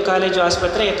ವೈದ್ಯಕೀಯ ಕಾಲೇಜು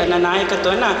ಆಸ್ಪತ್ರೆ ತನ್ನ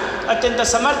ನಾಯಕತ್ವವನ್ನು ಅತ್ಯಂತ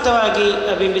ಸಮರ್ಥವಾಗಿ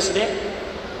ಬಿಂಬಿಸಿದೆ.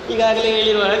 ಈಗಾಗಲೇ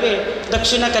ಹೇಳಿರುವ ಹಾಗೆ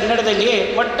ದಕ್ಷಿಣ ಕನ್ನಡದಲ್ಲಿಯೇ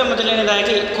ಮೊಟ್ಟ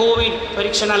ಮೊದಲನೇದಾಗಿ ಕೋವಿಡ್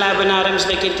ಪರೀಕ್ಷಣಾ ಲ್ಯಾಬನ್ನು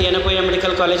ಆರಂಭಿಸಿದ ಕೀರ್ತಿ ಯೆನೆಪೋಯ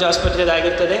ಮೆಡಿಕಲ್ ಕಾಲೇಜು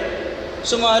ಆಸ್ಪತ್ರೆದಾಗಿರ್ತದೆ.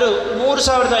 ಸುಮಾರು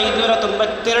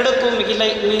 3,592ಕ್ಕೂ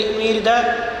ಮೀರಿದ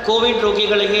ಕೋವಿಡ್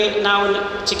ರೋಗಿಗಳಿಗೆ ನಾವು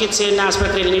ಚಿಕಿತ್ಸೆಯನ್ನು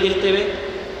ಆಸ್ಪತ್ರೆಯಲ್ಲಿ ನೀಡಿರ್ತೇವೆ.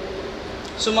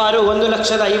 ಸುಮಾರು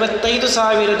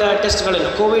 1,55,000 ಟೆಸ್ಟ್ಗಳನ್ನು,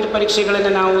 ಕೋವಿಡ್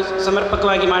ಪರೀಕ್ಷೆಗಳನ್ನು ನಾವು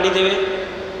ಸಮರ್ಪಕವಾಗಿ ಮಾಡಿದ್ದೇವೆ.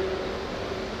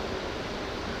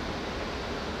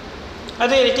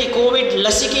 ಅದೇ ರೀತಿ ಕೋವಿಡ್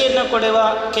ಲಸಿಕೆಯನ್ನು ಕೊಡುವ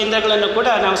ಕೇಂದ್ರಗಳನ್ನು ಕೂಡ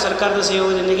ನಾವು ಸರ್ಕಾರದ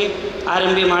ಸಹಯೋಗದೊಂದಿಗೆ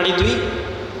ಆರಂಭ ಮಾಡಿದ್ವಿ.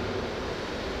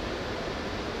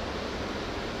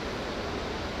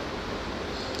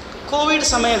 ಕೋವಿಡ್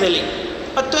ಸಮಯದಲ್ಲಿ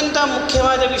ಅತ್ಯಂತ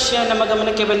ಮುಖ್ಯವಾದ ವಿಷಯ ನಮ್ಮ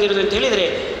ಗಮನಕ್ಕೆ ಬಂದಿರೋದು ಅಂತ ಹೇಳಿದರೆ,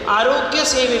 ಆರೋಗ್ಯ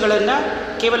ಸೇವೆಗಳನ್ನು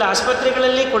ಕೇವಲ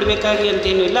ಆಸ್ಪತ್ರೆಗಳಲ್ಲಿ ಕೊಡಬೇಕಾಗಿ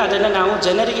ಅಂತೇನೂ ಇಲ್ಲ, ಅದನ್ನು ನಾವು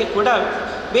ಜನರಿಗೆ ಕೂಡ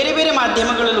ಬೇರೆ ಬೇರೆ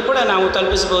ಮಾಧ್ಯಮಗಳಲ್ಲೂ ಕೂಡ ನಾವು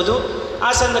ತಲುಪಿಸ್ಬೋದು. ಆ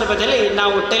ಸಂದರ್ಭದಲ್ಲಿ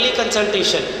ನಾವು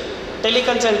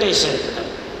ಟೆಲಿಕನ್ಸಲ್ಟೇಷನ್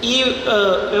ಈ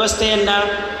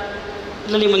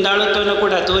ವ್ಯವಸ್ಥೆಯಲ್ಲಿ ಮುಂದಾಳತ್ವವನ್ನು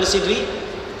ಕೂಡ ತೋರಿಸಿದ್ವಿ.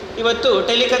 ಇವತ್ತು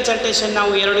ಟೆಲಿಕನ್ಸಲ್ಟೇಷನ್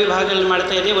ನಾವು 2 ವಿಭಾಗಗಳಲ್ಲಿ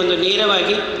ಮಾಡ್ತಾ ಇದ್ದೇವೆ. ಒಂದು,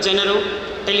 ನೇರವಾಗಿ ಜನರು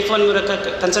ಟೆಲಿಫೋನ್ ಮೂಲಕ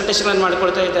ಕನ್ಸಲ್ಟೇಷನನ್ನು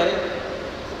ಮಾಡಿಕೊಳ್ತಾ ಇದ್ದಾರೆ.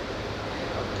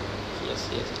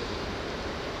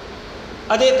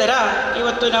 ಅದೇ ಥರ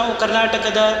ಇವತ್ತು ನಾವು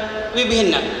ಕರ್ನಾಟಕದ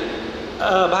ವಿಭಿನ್ನ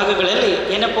ಭಾಗಗಳಲ್ಲಿ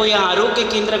ಯೆನೆಪೋಯ ಆರೋಗ್ಯ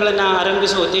ಕೇಂದ್ರಗಳನ್ನು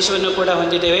ಆರಂಭಿಸುವ ಉದ್ದೇಶವನ್ನು ಕೂಡ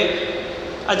ಹೊಂದಿದ್ದೇವೆ.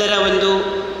 ಅದರ ಒಂದು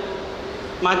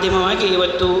ಮಾಧ್ಯಮವಾಗಿ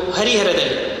ಇವತ್ತು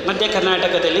ಹರಿಹರದಲ್ಲಿ, ಮಧ್ಯ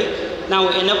ಕರ್ನಾಟಕದಲ್ಲಿ ನಾವು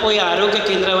ಯೆನೆಪೋಯ ಆರೋಗ್ಯ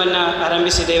ಕೇಂದ್ರವನ್ನು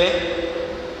ಆರಂಭಿಸಿದ್ದೇವೆ.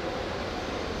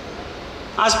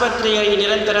 ಆಸ್ಪತ್ರೆಯ ಈ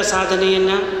ನಿರಂತರ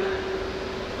ಸಾಧನೆಯನ್ನು,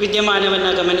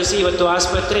 ವಿದ್ಯಮಾನವನ್ನು ಗಮನಿಸಿ ಇವತ್ತು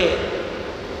ಆಸ್ಪತ್ರೆ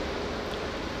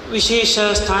ವಿಶೇಷ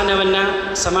ಸ್ಥಾನವನ್ನು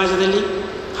ಸಮಾಜದಲ್ಲಿ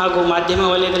ಹಾಗೂ ಮಾಧ್ಯಮ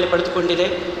ವಲಯದಲ್ಲಿ ಪಡೆದುಕೊಂಡಿದೆ.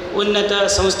 ಉನ್ನತ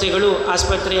ಸಂಸ್ಥೆಗಳು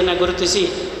ಆಸ್ಪತ್ರೆಯನ್ನು ಗುರುತಿಸಿ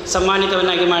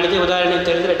ಸನ್ಮಾನಿತವನ್ನಾಗಿ ಮಾಡಿದೆ. ಉದಾಹರಣೆ ಅಂತ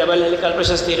ಹೇಳಿದರೆ ಡಬಲ್ ಹೆಲಿಕಾಲ್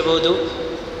ಪ್ರಶಸ್ತಿ ಇರಬಹುದು,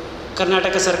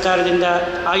 ಕರ್ನಾಟಕ ಸರ್ಕಾರದಿಂದ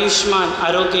ಆಯುಷ್ಮಾನ್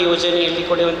ಆರೋಗ್ಯ ಯೋಜನೆಯಲ್ಲಿ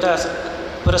ಕೊಡುವಂಥ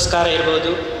ಪುರಸ್ಕಾರ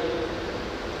ಇರ್ಬೋದು,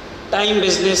 ಟೈಮ್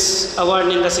ಬಿಸ್ನೆಸ್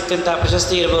ಅವಾರ್ಡ್ನಿಂದ ಸಿಕ್ಕಂಥ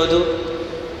ಪ್ರಶಸ್ತಿ ಇರ್ಬೋದು,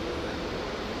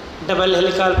 ಡಬಲ್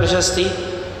ಹೆಲಿಕಾಲ್ ಪ್ರಶಸ್ತಿ,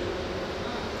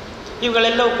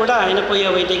 ಇವುಗಳೆಲ್ಲವೂ ಕೂಡ ಯೆನೆಪೋಯ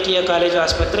ವೈದ್ಯಕೀಯ ಕಾಲೇಜು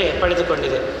ಆಸ್ಪತ್ರೆ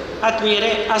ಪಡೆದುಕೊಂಡಿದೆ.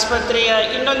 ಆತ್ಮೀಯರೇ, ಆಸ್ಪತ್ರೆಯ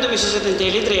ಇನ್ನೊಂದು ವಿಶೇಷತೆ ಅಂತ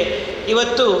ಹೇಳಿದರೆ,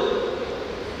 ಇವತ್ತು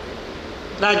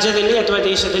ರಾಜ್ಯದಲ್ಲಿ ಅಥವಾ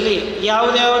ದೇಶದಲ್ಲಿ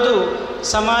ಯಾವುದ್ಯಾವುದು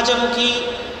ಸಮಾಜಮುಖಿ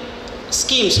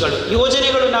ಸ್ಕೀಮ್ಸ್ಗಳು,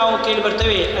 ಯೋಜನೆಗಳು ನಾವು ಕೇಳಿ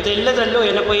ಬರ್ತೇವೆ, ಅದೆಲ್ಲದರಲ್ಲೂ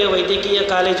ಯೆನೆಪೋಯ ವೈದ್ಯಕೀಯ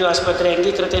ಕಾಲೇಜು ಆಸ್ಪತ್ರೆ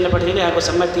ಅಂಗೀಕೃತೆಯನ್ನು ಪಡೆದಿದೆ ಹಾಗೂ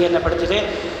ಸಮ್ಮತಿಯನ್ನು ಪಡೆದಿದೆ.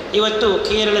 ಇವತ್ತು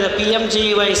ಕೇರಳದ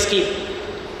PMJY ಸ್ಕೀಮ್,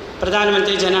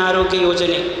 ಪ್ರಧಾನಮಂತ್ರಿ ಜನ ಆರೋಗ್ಯ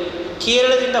ಯೋಜನೆ,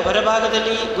 ಕೇರಳದಿಂದ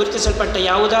ಹೊರಭಾಗದಲ್ಲಿ ಗುರುತಿಸಲ್ಪಟ್ಟ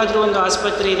ಯಾವುದಾದ್ರೂ ಒಂದು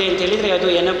ಆಸ್ಪತ್ರೆ ಇದೆ ಅಂತ ಹೇಳಿದರೆ ಅದು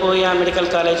ಯೆನೆಪೋಯ ಮೆಡಿಕಲ್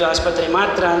ಕಾಲೇಜು ಆಸ್ಪತ್ರೆ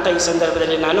ಮಾತ್ರ ಅಂತ ಈ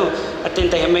ಸಂದರ್ಭದಲ್ಲಿ ನಾನು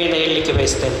ಅತ್ಯಂತ ಹೆಮ್ಮೆಯಿಂದ ಹೇಳಲಿಕ್ಕೆ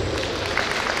ಬಯಸ್ತೇನೆ.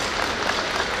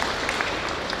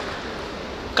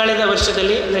 ಕಳೆದ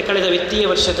ವರ್ಷದಲ್ಲಿ, ಅಂದರೆ ಕಳೆದ ವಿತ್ತೀಯ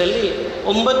ವರ್ಷದಲ್ಲಿ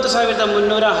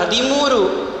 9313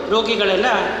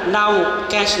 ರೋಗಿಗಳನ್ನು ನಾವು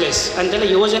ಕ್ಯಾಶ್ಲೆಸ್ ಅಂತೆಲ್ಲ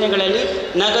ಯೋಜನೆಗಳಲ್ಲಿ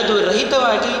ನಗದು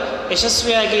ರಹಿತವಾಗಿ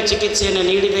ಯಶಸ್ವಿಯಾಗಿ ಚಿಕಿತ್ಸೆಯನ್ನು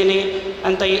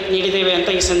ನೀಡಿದ್ದೇವೆ ಅಂತ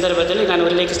ಈ ಸಂದರ್ಭದಲ್ಲಿ ನಾನು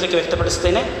ಉಲ್ಲೇಖಿಸಲಿಕ್ಕೆ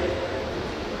ವ್ಯಕ್ತಪಡಿಸ್ತೇನೆ.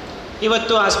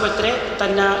 ಇವತ್ತು ಆಸ್ಪತ್ರೆ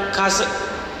ತನ್ನ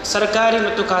ಸರ್ಕಾರಿ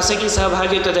ಮತ್ತು ಖಾಸಗಿ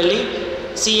ಸಹಭಾಗಿತ್ವದಲ್ಲಿ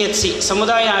CHC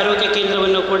ಸಮುದಾಯ ಆರೋಗ್ಯ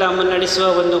ಕೇಂದ್ರವನ್ನು ಕೂಡ ಮುನ್ನಡೆಸುವ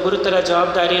ಒಂದು ಗುರುತರ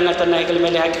ಜವಾಬ್ದಾರಿಯನ್ನು ತನ್ನ ಹೆಗಲ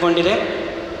ಮೇಲೆ ಹಾಕಿಕೊಂಡಿದೆ.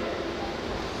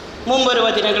 ಮುಂಬರುವ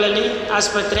ದಿನಗಳಲ್ಲಿ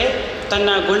ಆಸ್ಪತ್ರೆ ತನ್ನ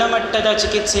ಗುಣಮಟ್ಟದ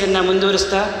ಚಿಕಿತ್ಸೆಯನ್ನು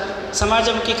ಮುಂದುವರಿಸ್ತಾ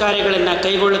ಸಮಾಜಮುಖಿ ಕಾರ್ಯಗಳನ್ನು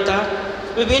ಕೈಗೊಳ್ಳುತ್ತಾ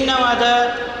ವಿಭಿನ್ನವಾದ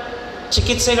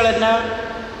ಚಿಕಿತ್ಸೆಗಳನ್ನು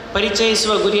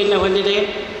ಪರಿಚಯಿಸುವ ಗುರಿಯನ್ನು ಹೊಂದಿದೆ.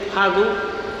 ಹಾಗೂ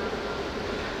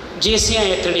JCI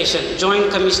accreditation, joint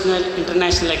commissioner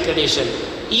international accreditation,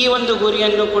 ಈ ಒಂದು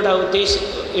ಗುರಿಯನ್ನು ಕೂಡ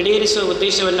ಈಡೇರಿಸುವ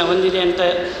ಉದ್ದೇಶವನ್ನು ಹೊಂದಿದೆ ಅಂತ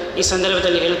ಈ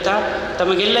ಸಂದರ್ಭದಲ್ಲಿ ಹೇಳ್ತಾ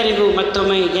ತಮಗೆಲ್ಲರಿಗೂ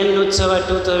ಮತ್ತೊಮ್ಮೆ ಉತ್ಸವ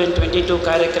 2022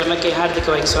 ಕಾರ್ಯಕ್ರಮಕ್ಕೆ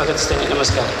ಹಾರ್ದಿಕವಾಗಿ ಸ್ವಾಗತಿಸ್ತೇನೆ.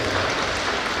 ನಮಸ್ಕಾರ.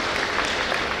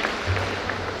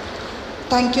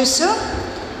 Thank you, sir.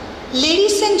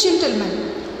 Ladies and gentlemen,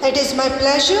 it is my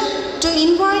pleasure to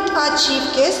invite our chief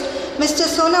guest, Mr.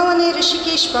 Sonavane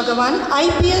Rishikesh Bhagavan,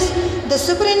 IPS, the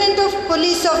Superintendent of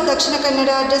Police of Dakshina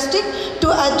Kannada District, to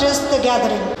address the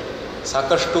gathering.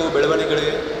 ಸಾಕಷ್ಟು ಬೆಳವಣಿಗೆಗಳು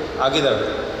ಆಗಿದ್ದಾವೆ.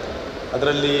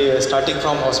 ಅದರಲ್ಲಿ starting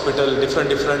from hospital,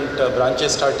 different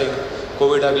branches starting,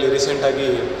 Covid ಆಗಲಿ, ರೀಸೆಂಟಾಗಿ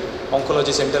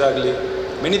oncology centre ಆಗಲಿ,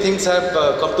 many things have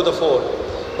come to the four.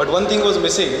 But one thing was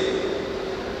missing.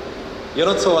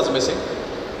 Yenepoya was missing.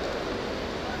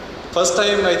 First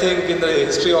time, I think, in the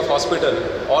history of hospital,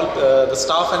 all the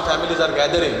staff and families are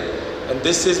gathering, and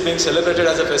this is being celebrated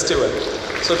as a festival.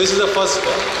 So this is the first.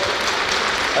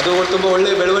 ಅದು ತುಂಬ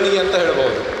ಒಳ್ಳೆಯ ಬೆಳವಣಿಗೆ ಅಂತ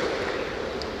ಹೇಳ್ಬೋದು.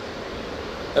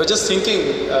 I was just thinking,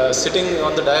 sitting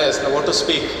on the dais, what to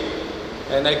speak,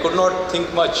 and I could not think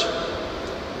much.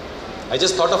 I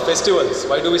just thought of festivals.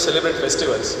 Why do we celebrate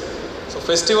festivals? So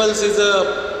festivals is a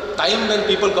time when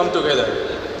people come together.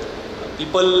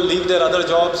 People leave their other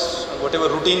jobs, whatever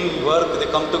routine work, they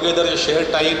come together, they share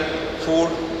time, food,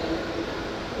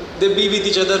 they be with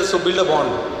each other, so build a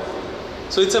bond.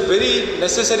 So it's a very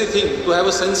necessary thing to have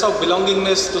a sense of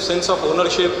belongingness, to sense of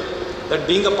ownership, that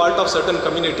being a part of certain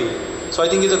community. So I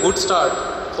think it's a good start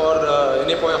for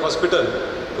Yenepoya Hospital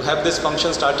to have this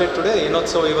function started today.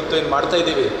 So ivattu ಏನು ಮಾಡ್ತಾ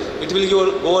ಇದ್ದೀವಿ, it will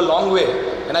go a long way,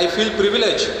 and I feel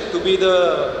privileged to be the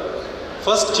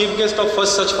first chief guest of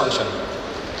first such function.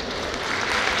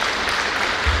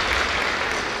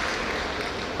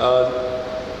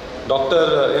 Doctor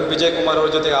M Vijay Kumar ಅವ್ರ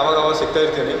ಜೊತೆ ಆವಾಗ ಸಿಗ್ತಾ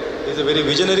ಇರ್ತೀನಿ. Is A very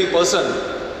visionary person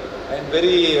and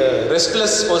very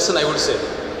restless person, I would say.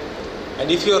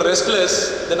 And if you are restless,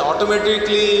 then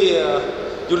automatically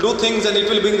you do things and it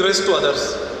will bring rest to others.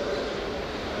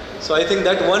 So I think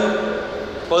that one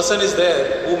person is there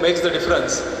who makes the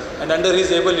difference. And under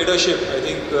his Abel leadership, I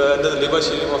think under the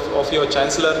leadership of your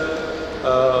chancellor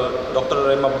doctor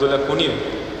M Abdullah ಕುನಿ,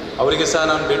 ಅವರಿಗೆ ಸಹ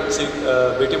ನಾನು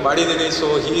ಭೇಟಿ ಮಾಡಿದ್ದೀನಿ. So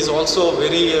he is also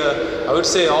very, I would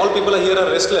say all people here are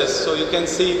restless. So you can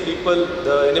see people,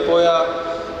 the Yenepoya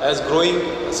as growing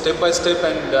step by step,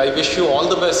 and I wish you all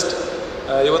the best.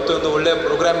 ಇವತ್ತು ಒಂದು ಒಳ್ಳೆಯ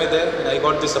program ಇದೆ. I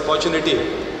got this opportunity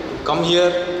to come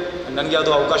here. ನನಗೆ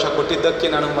ಅದು ಅವಕಾಶ ಕೊಟ್ಟಿದ್ದಕ್ಕೆ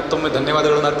ನಾನು ಮತ್ತೊಮ್ಮೆ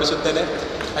ಧನ್ಯವಾದಗಳನ್ನು ಅರ್ಪಿಸುತ್ತೇನೆ.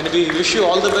 And we wish you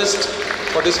all the best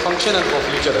for this function and for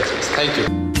future achieves. Thank you.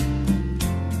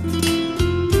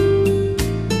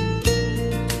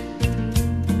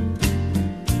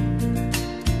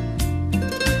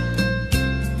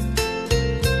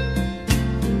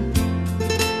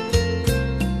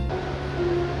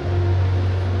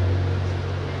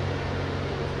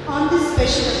 On this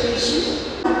special occasion,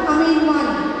 Amin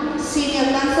Wani, Senior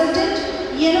Consultant,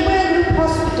 Yenepoya Group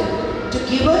Hospital, to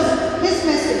give us his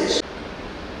message.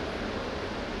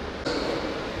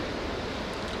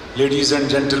 Ladies and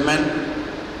gentlemen,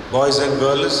 boys and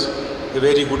girls, a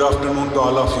very good afternoon to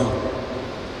all of you.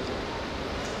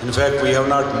 In fact, we have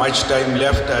not much time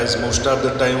left, as most of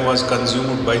the time was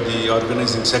consumed by the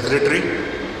organizing secretary.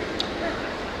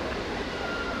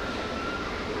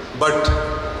 But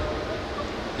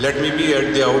let me be at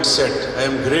the outset, I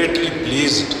am greatly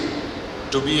pleased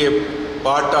to be a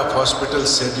part of Hospital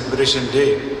Celebration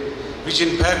Day, which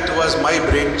in fact was my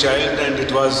brainchild, and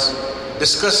it was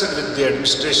discussed with the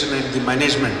administration and the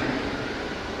management.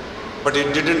 But it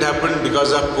didn't happen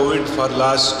because of COVID for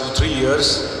last 2-3 years.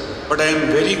 But I am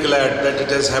very glad that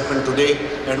it has happened today,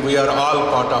 and we are all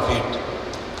part of it.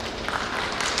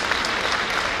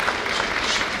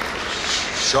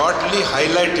 Shortly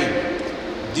highlighting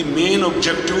the main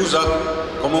objectives of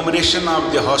commemoration of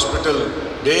the Hospital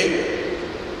Day,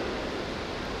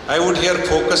 I would here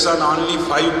focus on only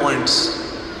 5 points.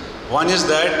 One is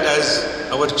that, as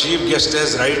our chief guest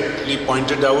has rightly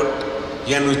pointed out,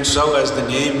 Utsav, as the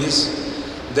name is,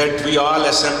 that we all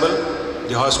assemble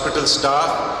the hospital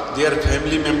staff, their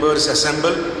family members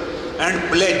assemble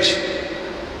and pledge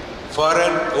for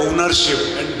an ownership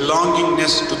and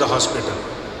belongingness to the hospital.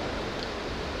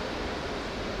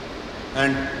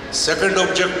 And second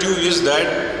objective is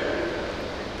that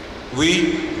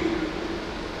we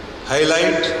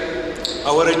highlight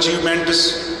our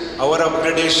achievements, our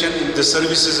upgradation in the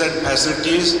services and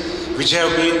facilities which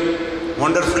have been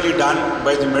wonderfully done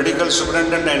by the medical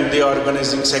superintendent and the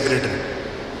organizing secretary.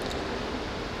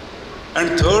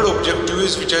 And third objective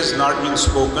is, which has not been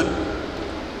spoken,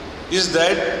 is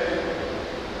that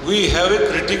we have a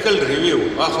critical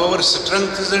review of our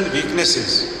strengths and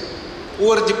weaknesses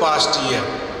over the past year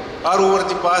or over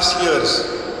the past years,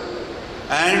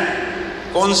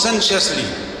 and conscientiously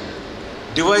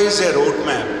devise a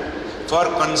roadmap for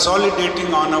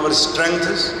consolidating on our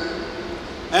strengths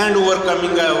and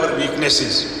overcoming our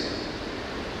weaknesses.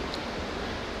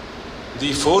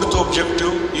 The fourth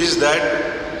objective is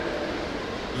that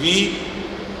we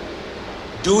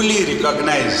duly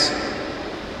recognize,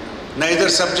 neither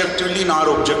subjectively nor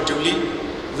objectively,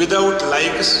 without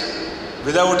likes,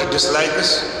 without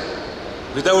dislikes,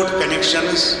 without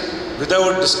connections,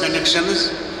 without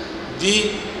disconnections,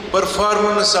 the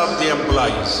performance of the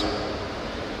employees,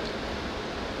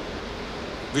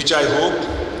 which I hope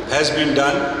has been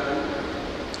done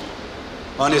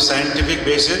on a scientific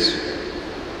basis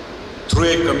through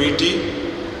a committee,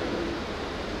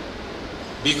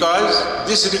 because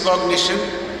this recognition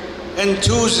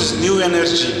enthuses new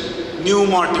energy, new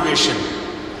motivation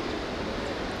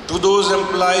to those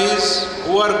employees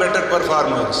who are better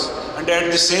performers, and at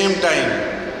the same time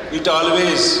it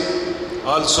always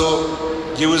also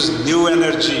gives new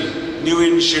energy, new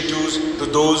initiatives to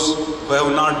those who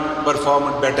have not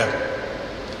performed better.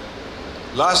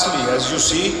 Lastly, as you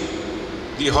see,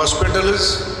 the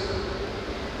hospitals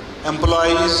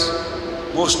employees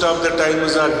most of the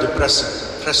times are depressed,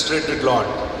 frustrated lot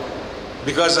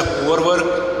because of overwork,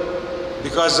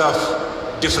 because of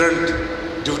different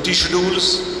duty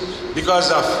schedules,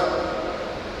 because of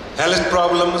health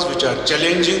problems which are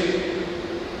challenging.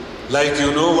 Like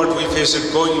you know what we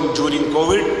faced during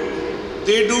COVID,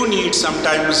 they do need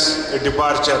sometimes a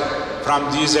departure from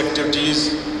these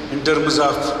activities in terms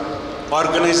of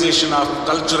organization of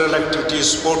cultural activities,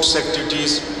 sports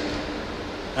activities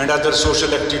and other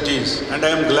social activities. And I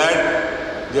am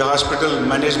glad the hospital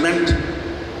management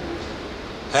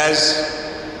has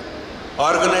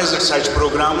organized such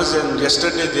programs, and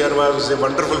yesterday there was a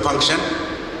wonderful function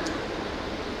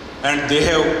and they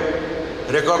have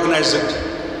recognized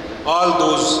all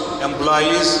those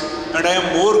employees, and I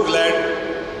am more glad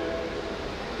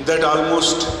that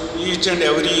almost each and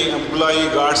every employee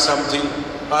got something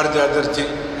or the other thing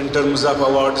in terms of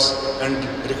awards and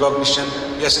recognition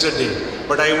yesterday.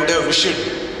 But I would have wished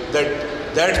that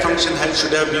that function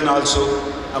should have been also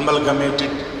amalgamated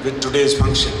with today's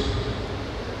function.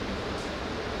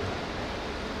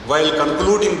 While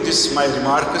concluding this my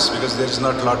remarks, because there is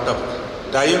not a lot of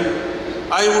time,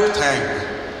 I would thank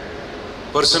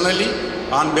personally,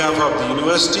 on behalf of the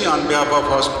university, on behalf of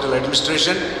hospital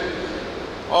administration,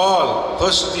 all,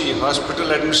 first the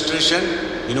hospital administration,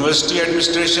 university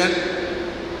administration,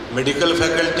 medical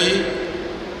faculty,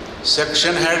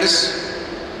 section heads,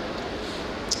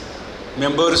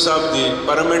 members of the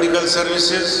paramedical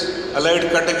services, allied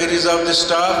categories of the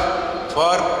staff,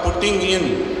 for putting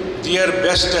in their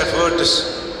best efforts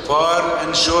for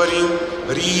ensuring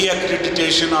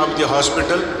re-accreditation of the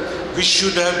hospital, which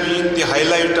should have been the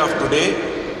highlight of today,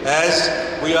 as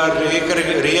we are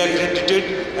re-accredited,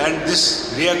 and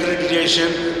this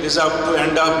re-accreditation is up to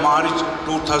end of March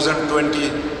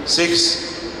 2026.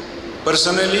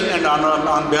 Personally and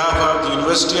on behalf of the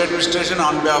university administration,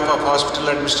 on behalf of hospital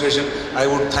administration, I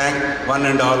would thank one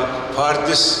and all for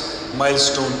this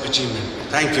milestone achievement.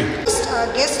 Thank you.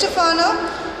 Our guest of honor,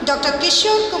 Dr.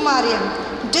 Kishore Kumarian,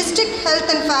 District Health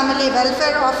and Family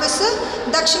Welfare Officer,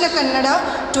 Dakshina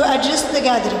Kannada, to address the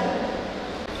gathering.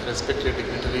 Respected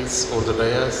dignitaries of the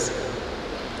dais,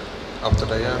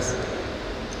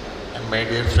 and my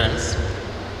dear friends,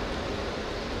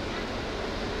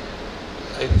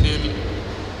 I feel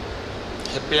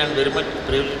happy and very much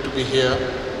privileged to be here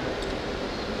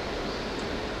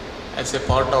as a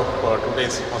part of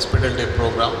today's Hospital Day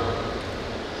program.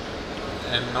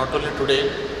 And not only today,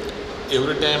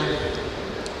 every time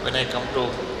when I come to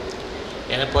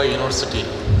Yenepoya University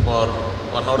for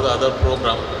one or the other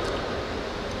program,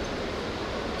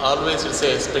 always it's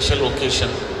a special occasion,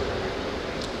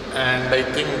 and I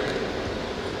think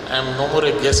I am no more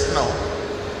a guest now.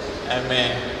 I am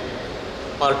a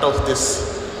part of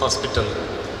this hospital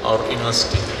or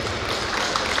university,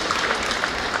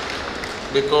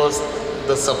 because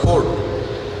the support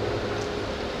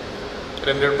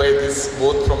rendered by this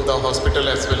both from the hospital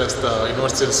as well as the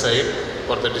university side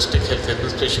for the district health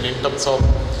administration in terms of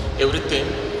everything,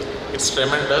 it's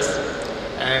tremendous.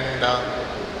 And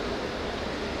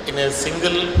in a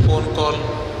single phone call,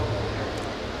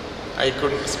 I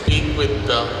could speak with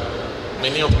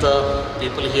many of the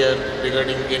people here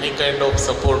regarding any kind of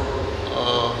support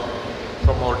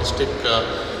from our district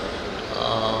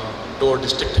to our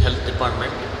district health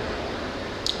department.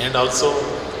 And also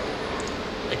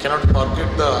I cannot forget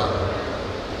the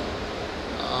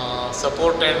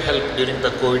support and help during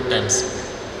the COVID times.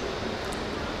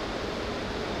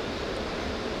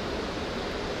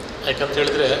 ಯಾಕಂತ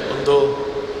ಹೇಳಿದ್ರೆ ಒಂದು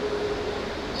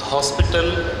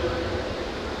hospital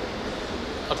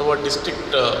ಅಥವಾ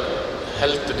district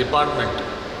health department,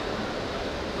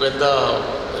 when the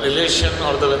relation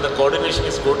or when the coordination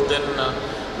is good, then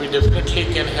we definitely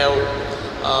can have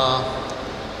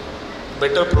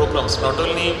better programs, not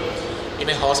only in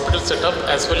a hospital setup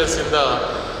as well as in the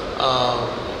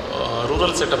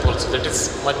rural setup also. That is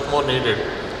much more needed.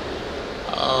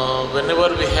 Whenever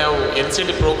we have NCD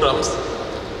programs,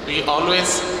 we always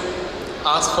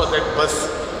ask for that bus,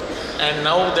 and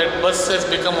now that bus has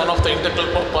become one of the integral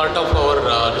part of our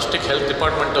district health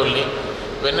department only.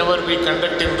 Whenever we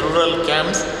conduct in rural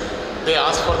camps, they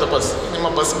ask for the bus.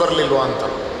 Nimma bus barlilva anta.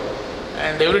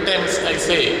 And every time I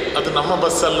say, adu namma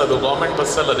bus alla, adu government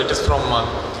bus alla, that is from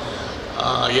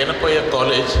Yenepoya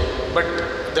college. But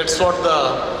that's what the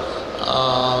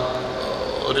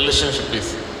relationship is.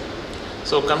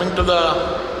 So coming to the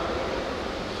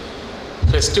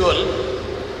festival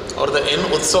or the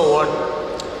Utsav what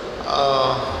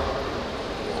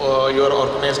you are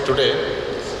organized today,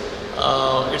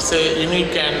 it's a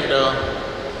unique and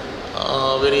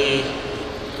very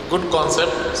good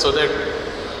concept, so that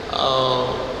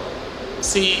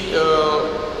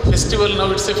festival, now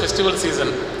it's a festival season.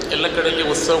 Ella kadeli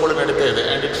utsavagalu nadita ide,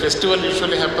 and it festival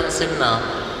usually happens in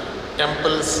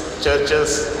temples, churches,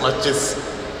 masjids,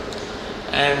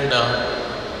 and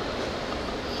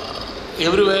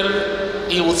everywhere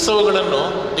ಈ ಉತ್ಸವಗಳನ್ನು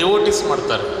devotees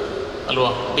ಮಾಡ್ತಾರೆ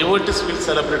ಅಲ್ವಾ. Devotees will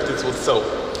celebrate this Utsav.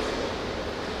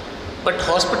 But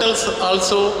hospitals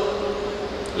also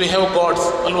we have God's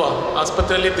ಅಲ್ವಾ.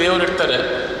 ಆಸ್ಪತ್ರೆಯಲ್ಲಿ ದೇವರು ಇರ್ತಾರೆ,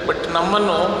 but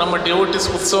ನಮ್ಮನ್ನು ನಮ್ಮ ಡಿವೋಟಿಸ್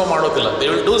ಉತ್ಸವ ಮಾಡೋದಿಲ್ಲ. They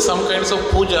will do some kinds of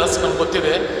Pooja's. ನಮ್ಗೆ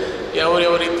ಗೊತ್ತಿದೆ ಯಾವ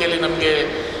ರೀತಿಯಲ್ಲಿ ನಮಗೆ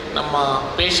ನಮ್ಮ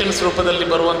ಪೇಷಂಟ್ಸ್ ರೂಪದಲ್ಲಿ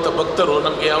ಬರುವಂಥ ಭಕ್ತರು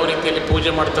ನಮಗೆ ಯಾವ ರೀತಿಯಲ್ಲಿ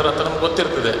ಪೂಜೆ ಮಾಡ್ತಾರೆ ಅಂತ ನಮ್ಗೆ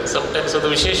ಗೊತ್ತಿರ್ತದೆ. ಸಮ್ಟೈಮ್ಸ್ ಅದು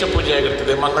ವಿಶೇಷ ಪೂಜೆ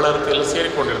ಆಗಿರ್ತದೆ, ಮಂಗಳಾರತಿ ಎಲ್ಲ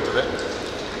ಸೇರಿಕೊಂಡಿರ್ತದೆ.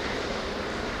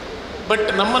 ಬಟ್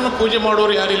ನಮ್ಮನ್ನು ಪೂಜೆ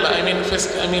ಮಾಡೋರು ಯಾರಿಲ್ಲ. ಐ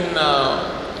ಮೀನ್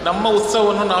ನಮ್ಮ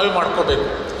ಉತ್ಸವವನ್ನು ನಾವೇ ಮಾಡ್ಕೋಬೇಕು.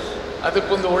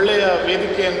 ಅದಕ್ಕೊಂದು ಒಳ್ಳೆಯ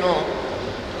ವೇದಿಕೆಯನ್ನು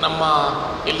ನಮ್ಮ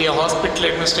ಇಲ್ಲಿ ಹಾಸ್ಪಿಟಲ್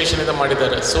ಅಡ್ಮಿನಿಸ್ಟ್ರೇಷನಿಂದ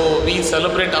ಮಾಡಿದ್ದಾರೆ. So we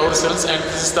celebrate our selves and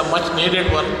this is the much needed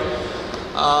one.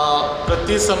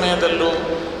 ಪ್ರತಿ ಸಮಯದಲ್ಲೂ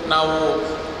ನಾವು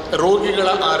ರೋಗಿಗಳ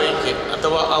ಆರೈಕೆ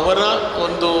ಅಥವಾ ಅವರ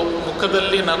ಒಂದು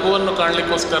ಮುಖದಲ್ಲಿ ನಗುವನ್ನು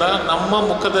ಕಾಣಲಿಕ್ಕೋಸ್ಕರ ನಮ್ಮ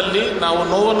ಮುಖದಲ್ಲಿ ನಾವು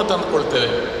ನೋವನ್ನು ತಂದುಕೊಳ್ತೇವೆ.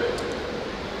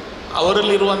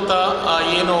 ಅವರಲ್ಲಿರುವಂಥ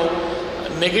ಏನು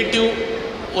ನೆಗೆಟಿವ್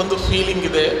ಒಂದು ಫೀಲಿಂಗ್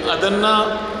ಇದೆ ಅದನ್ನು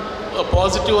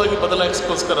ಪಾಸಿಟಿವ್ ಆಗಿ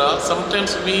ಬದಲಾಯಿಸೋಸ್ಕರ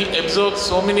sometimes we absorb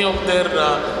so many of their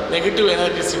negative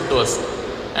energies in to us,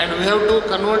 and we have to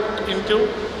convert in to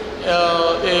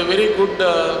A very good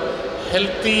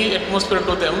healthy atmosphere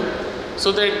to them, so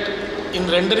that in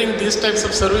rendering these types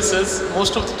of services,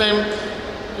 most of the time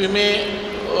we may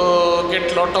get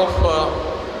lot of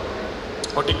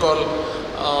what you call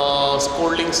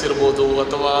scoldings irbodu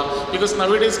athava, because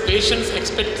nowadays patients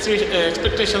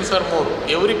expectations are more.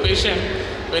 Every patient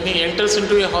when he enters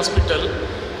into a hospital,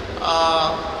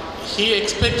 he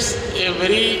expects a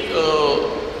very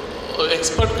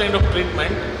expert kind of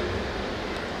treatment,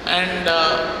 and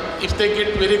if they get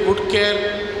very good care,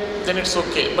 then it's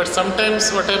okay. But sometimes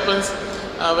what happens,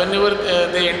 whenever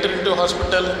they enter into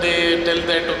hospital, they tell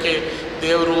that okay,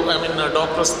 devaru,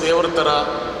 doctors devar tara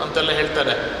antella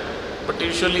ಹೇಳ್ತಾರೆ. But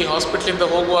usually ಹಾಸ್ಪಿಟ್ಲಿಂದ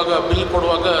ಹೋಗುವಾಗ bill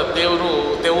ಕೊಡುವಾಗ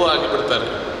ದೇವು ಆಗಿಬಿಡ್ತಾರೆ.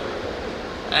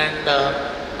 And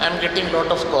I am getting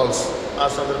lot of calls ಆ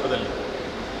ಸಂದರ್ಭದಲ್ಲಿ.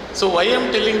 So why I am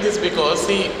telling this, because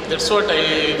see, that's what I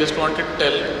just wanted to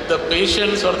tell. The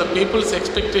patients or the people's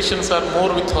expectations are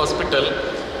more with hospital.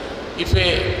 If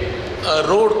a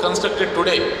road constructed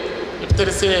today, if there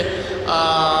is a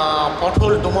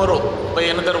pothole tomorrow, by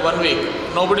another 1 week,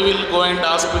 nobody will go and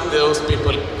ask with those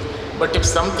people. But if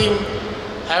something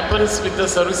happens with the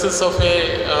services of a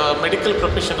medical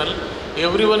professional,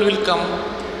 everyone will come.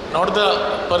 Not the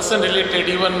person related,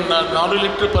 even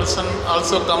non-related person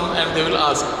also come and they will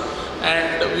ask.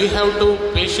 And we have to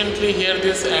patiently hear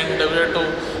this, and we have to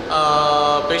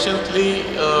patiently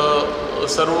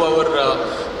serve our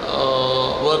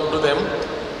work to them.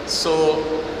 So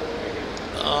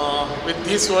with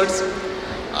these words,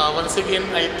 once again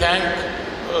I thank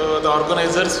the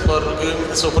organizers for giving me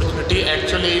this opportunity.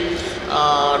 Actually,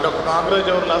 Dr. Nagaraj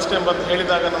ಅವರು last time ಬಂದು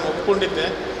ಹೇಳಿದಾಗ ನಾನು ಒಪ್ಕೊಂಡಿದ್ದೆ.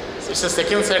 It's a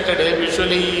second Saturday.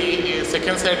 Usually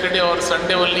second Saturday or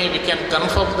Sunday only we can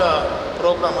confirm the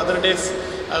program. Other days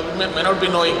we may not be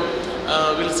knowing.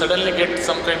 We'll suddenly get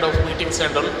some kind of meetings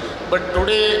and all. But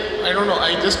today, I don't know,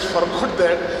 I just forgot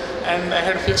that, and I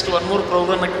had fixed one more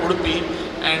program at Udupi,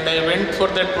 and I went for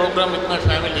that program with my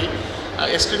family.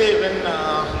 Yesterday when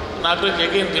Nagaraj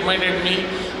again reminded me,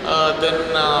 then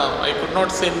I could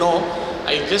not say no.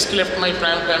 I just left my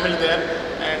family there,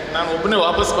 and ನಾನು ಒಬ್ಬನೇ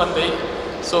ವಾಪಸ್ ಬಂದೆ.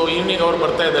 So evening ಅವರು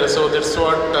ಬರ್ತಾ ಇದ್ದಾರೆ. So that's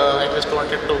what I just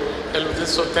wanted to tell you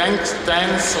this. So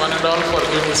thanks one and all for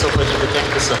giving this opportunity. Thank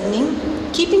you, sir.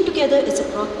 Keeping together is a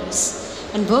progress,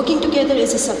 and working together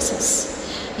is a success.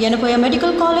 Yenepoya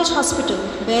Medical College Hospital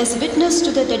bears witness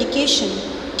to the dedication,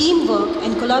 teamwork,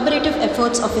 and collaborative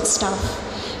efforts of its staff.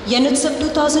 Utsav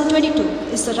 2022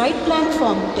 is the right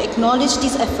platform to acknowledge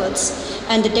these efforts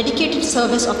and the dedicated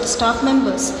service of the staff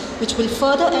members, which will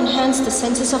further enhance the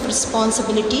senses of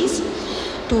responsibilities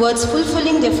towards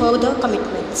fulfilling their further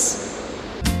commitments.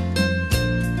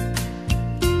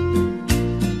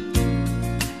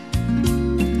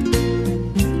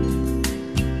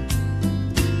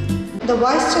 The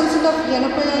Vice Chancellor of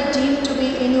Yenepoya deemed to be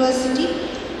university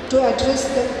to address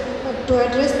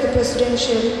the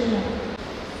presidential.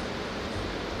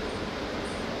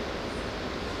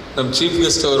 ನಮ್ಮ chief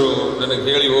guest ಅವರು ನನಗೆ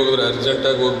ಹೇಳಿ ಹೋಗಿದ್ರೆ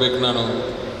ಅರ್ಜೆಂಟಾಗಿ ಹೋಗ್ಬೇಕು, ನಾನು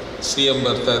CM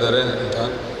ಬರ್ತಾ ಇದ್ದಾರೆ ಅಂತ.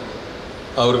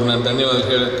 ಅವ್ರಿಗೆ ನಾನು ಧನ್ಯವಾದ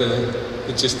ಹೇಳೋಕ್ಕೆ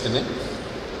ಇಚ್ಛಿಸ್ತೇನೆ.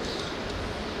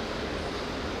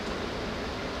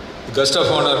 Guest of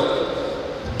honor,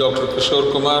 Dr. Kishore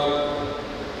Kumar,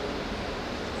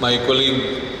 my colleague,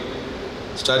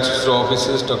 statutory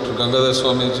officers, Dr. Gangadhar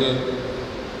Swamiji,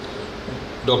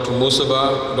 Dr. Musaba,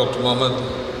 Dr. Mohammad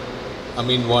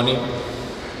Amin Wani,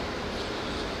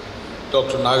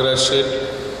 Dr. Nagaraj Shet,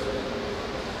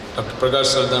 Dr. Prakash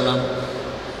Saldana,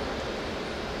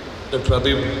 Dr.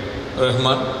 Habib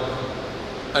Rahman,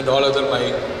 and all other my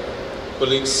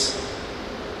colleagues,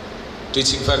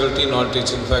 teaching faculty,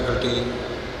 non-teaching faculty,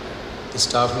 the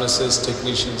staff nurses,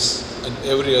 technicians, and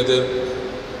every other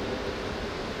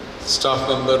staff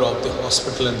member of the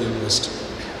hospital and the university.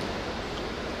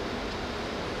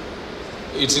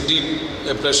 It's indeed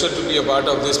a pleasure to be a part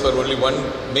of this for only one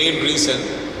main reason.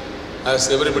 As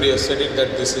everybody has said it,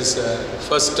 that this is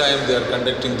first time they are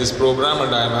conducting this program,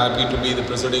 and I am happy to be the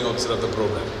presiding officer of the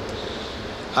program.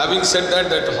 Having said that,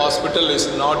 that hospital is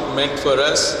not meant for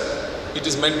us, it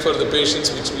is meant for the patients,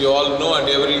 which we all know, and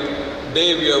every day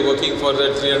we are working for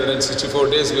that. 364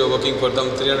 days we are working for them.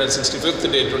 365th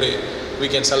day today we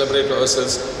can celebrate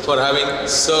ourselves for having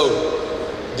served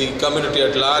the community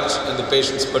at large and the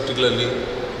patients particularly.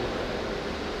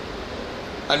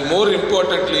 And more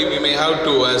importantly, we may have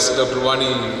to, as Dr.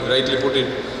 Vani rightly put it,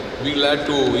 we will have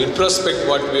to introspect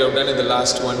what we have done in the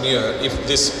last 1 year if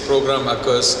this program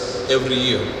occurs every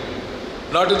year.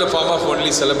 Not in the form of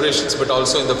only celebrations, but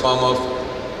also in the form of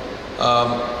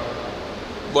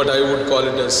what I would call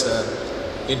it as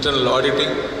internal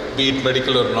auditing, be it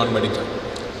medical or non-medical.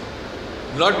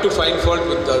 Not to find fault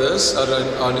with others or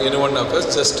on any one of us,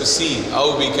 just to see how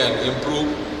we can improve,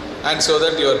 and so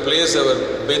that you place our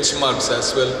benchmarks as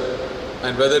well,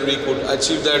 and whether we could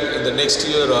achieve that in the next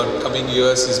year or coming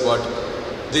years is what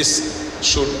this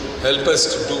should help us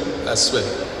to do as well.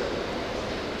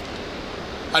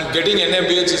 And getting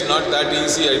NABH is not that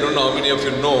easy. I don't know how many of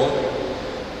you know.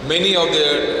 Many of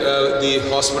the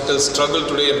hospitals struggle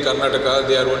today in Karnataka.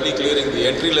 They are only clearing the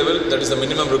entry level, that is the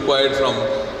minimum required from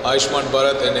Ayushman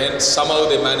Bharat, and hence somehow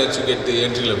they manage to get the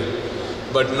entry level,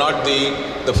 but not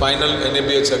the final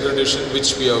NABH accreditation which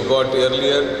we have got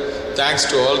earlier. Thanks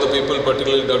to all the people,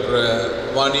 particularly Dr.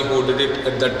 Vani, who did it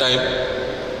at that time.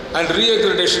 And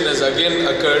re-accreditation has again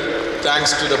occurred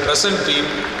thanks to the present team,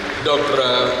 Dr.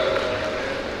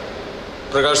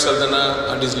 Prakash Saldana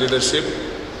and his leadership.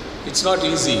 It's not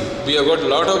easy. We have got a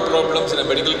lot of problems in a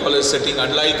medical college setting.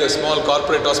 Unlike a small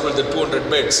corporate hospital with 200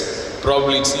 beds,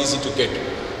 probably it's easy to get.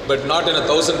 But not in a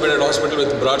 1,000-bedded hospital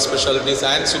with broad specialties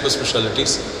and super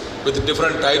specialties, with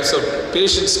different types of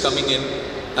patients coming in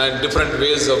and different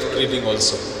ways of treating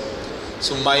also.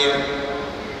 So my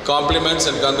compliments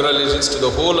and congratulations to the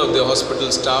whole of the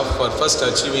hospital staff for first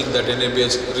achieving that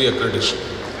NABH re-accreditation.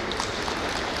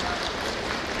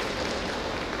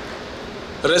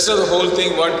 The rest of the whole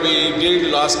thing, what we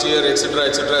did last year, etc.,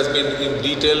 has been in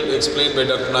detail explained by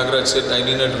Dr. Nagaraj Seth. I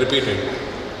need not repeat it.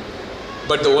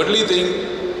 But the only thing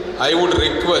I would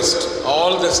request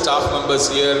all the staff members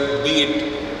here, be it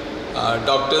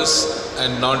doctors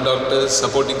and non-doctors,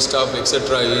 supporting staff,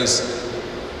 etc., is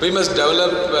we must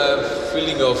develop a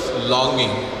feeling of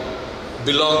longing,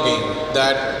 belonging,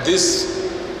 that this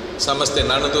samasthe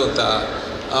nanadu anta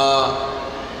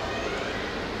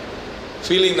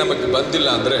feeling ನಮಗೆ ಬಂದಿಲ್ಲ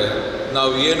ಅಂದರೆ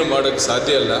ನಾವು ಏನು ಮಾಡೋಕ್ಕೆ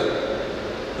ಸಾಧ್ಯ ಇಲ್ಲ.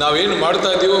 ನಾವೇನು ಮಾಡ್ತಾ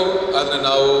ಇದ್ದೀವೋ ಅದನ್ನು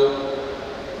ನಾವು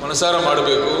ಮನಸಾರ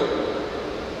ಮಾಡಬೇಕು,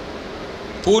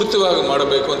 ಪೂರ್ತಿಯಾಗಿ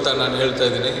ಮಾಡಬೇಕು ಅಂತ ನಾನು ಹೇಳ್ತಾ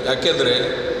ಇದ್ದೀನಿ. ಯಾಕೆಂದರೆ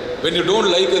when you don't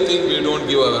like A thing we don't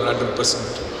give hour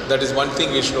 100%. That is one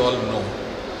thing we should all know.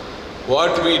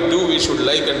 What we do we should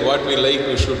like, and what we like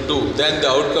we should do. Then the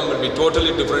outcome will be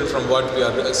totally different from what we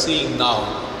are seeing now.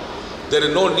 There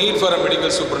is no need for a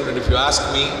medical superintendent. If you ask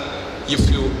me,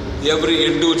 every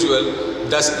individual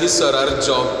does his or her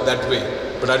job that way.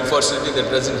 But unfortunately that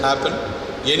doesn't happen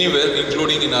anywhere,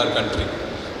 including in our country.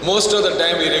 Most of the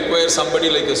time we require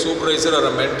somebody like a supervisor or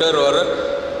a mentor or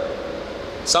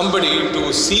somebody to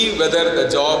see whether the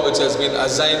job which has been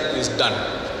assigned is done.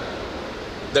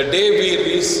 The day we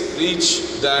reach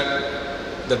that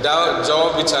the job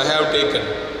which I have taken,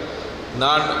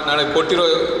 ನಾನು ಕೊಟ್ಟಿರೋ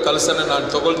ಕೆಲಸನ ನಾನು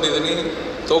ತೊಗೊಳ್ತಿದ್ದೀನಿ,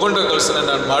 ತೊಗೊಂಡೋ ಕೆಲಸನ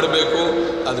ನಾನು ಮಾಡಬೇಕು,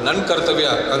 ಅದು ನನ್ನ ಕರ್ತವ್ಯ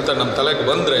ಅಂತ ನಮ್ಮ ತಲೆಗೆ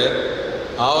ಬಂದರೆ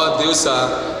ಆ ದಿವಸ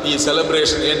ಈ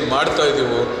ಸೆಲೆಬ್ರೇಷನ್ ಏನು ಮಾಡ್ತಾ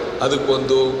ಇದ್ದೀವೋ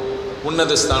ಅದಕ್ಕೊಂದು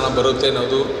ಉನ್ನತ ಸ್ಥಾನ ಬರುತ್ತೆ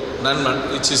ಅನ್ನೋದು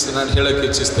ನಾನು ಹೇಳೋಕ್ಕೆ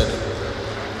ಇಚ್ಛಿಸ್ತೇನೆ.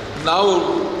 ನಾವು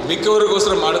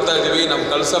ಮಿಕ್ಕವರಿಗೋಸ್ಕರ ಮಾಡ್ತಾ ಇದ್ದೀವಿ, ನಮ್ಮ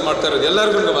ಕೆಲಸ ಮಾಡ್ತಾ ಇರೋದು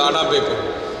ಎಲ್ಲರಿಗೂ ಹಣ ಬೇಕು.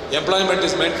 Employment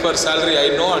is meant for salary, I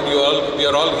know, and we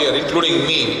are all here, including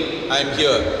me. I am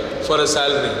here for a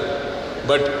salary.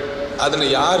 But ಅದನ್ನು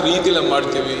ಯಾವ ರೀತಿಯಲ್ಲಿ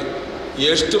ಮಾಡ್ತೀವಿ,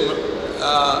 ಎಷ್ಟು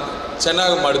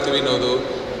ಚೆನ್ನಾಗಿ ಮಾಡ್ತೀವಿ ಅನ್ನೋದು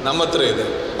ನಮ್ಮ ಹತ್ರ ಇದೆ.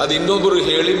 ಅದು ಇನ್ನೊಬ್ಬರು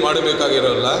ಹೇಳಿ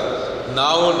ಮಾಡಬೇಕಾಗಿರೋಲ್ಲ,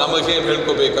 ನಾವು ನಮಗೆ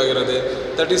ಹೇಳ್ಕೋಬೇಕಾಗಿರೋದೆ.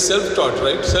 That is self taught,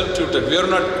 right? Self ಟ್ಯೂಟೆಡ್. We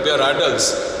are adults.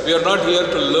 We are not here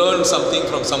to learn something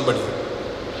from somebody.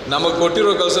 ನಮಗೆ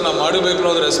ಕೊಟ್ಟಿರೋ ಕೆಲಸ ನಾವು ಮಾಡಬೇಕು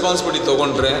ಅನ್ನೋದು ರೆಸ್ಪಾನ್ಸಿಬಿಲಿಟಿ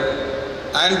ತೊಗೊಂಡ್ರೆ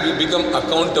ಆ್ಯಂಡ್ ವಿ ಬಿಕಮ್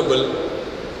ಅಕೌಂಟಬಲ್.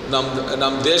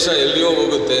 ನಮ್ಮ ದೇಶ ಎಲ್ಲಿಯೋ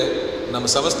ಹೋಗುತ್ತೆ, ನಮ್ಮ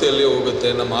ಸಂಸ್ಥೆ ಎಲ್ಲಿಯೋ ಹೋಗುತ್ತೆ,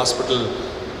 ನಮ್ಮ ಹಾಸ್ಪಿಟಲ್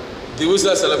ದಿವಸ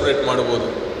ಸೆಲೆಬ್ರೇಟ್ ಮಾಡ್ಬೋದು.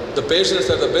 The patients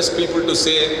are the best people to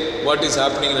say what is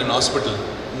happening in an hospital,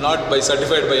 not by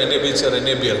certified by NABH or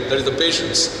NABL. That is the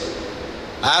patients.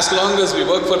 As long as we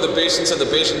work for the patients and the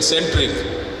patient-centric,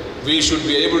 we should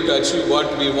be able to achieve what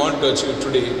we want to achieve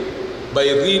today by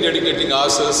rededicating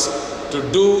ourselves to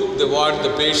do what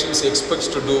the patients expect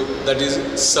to do, that is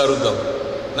serve them.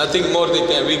 Nothing more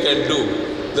we can do.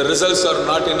 The results are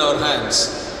not in our hands.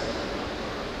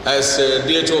 As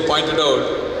DHO pointed out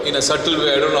in a subtle way,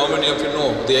 I don't know how many of you know,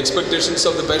 the expectations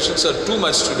of the patients are too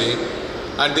much today,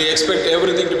 and they expect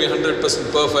everything to be 100%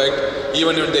 perfect.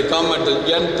 Even when they come at the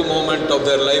nth moment of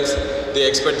their lives, they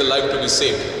expect the life to be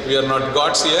saved. We are not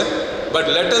gods here, but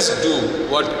let us do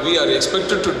what we are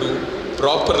expected to do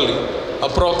properly,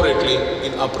 appropriately,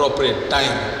 in appropriate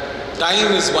time. Time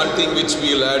is one thing which we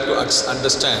will have to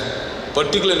understand,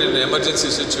 particularly in emergency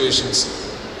situations.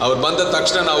 ಅವ್ರು ಬಂದ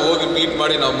ತಕ್ಷಣ ನಾವು ಹೋಗಿ meet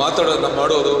ಮಾಡಿ ನಾವು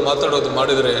ಮಾತಾಡೋದು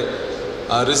ಮಾಡಿದರೆ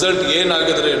ಆ ರಿಸಲ್ಟ್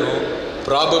ಏನಾಗಿದ್ರೇನು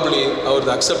ಪ್ರಾಬಬ್ಲಿ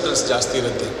ಅವ್ರದ್ದು ಅಕ್ಸೆಪ್ಟೆನ್ಸ್ ಜಾಸ್ತಿ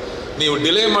ಇರುತ್ತೆ. ನೀವು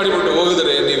ಡಿಲೇ ಮಾಡಿಬಿಟ್ಟು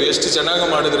ಹೋಗಿದ್ರೆ, ನೀವು ಎಷ್ಟು ಚೆನ್ನಾಗಿ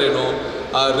ಮಾಡಿದ್ರೇನು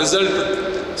ಆ ರಿಸಲ್ಟ್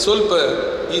ಸ್ವಲ್ಪ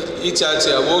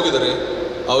ಈಚೆ ಹೋಗಿದರೆ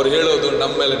ಅವ್ರು ಹೇಳೋದು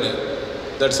ನಮ್ಮ ಮೇಲೇ.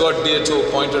 That's what DHO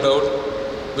pointed out,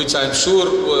 which I am sure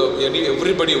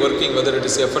everybody working, whether it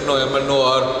is FNO, MNO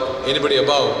or anybody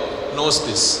above, knows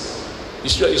this.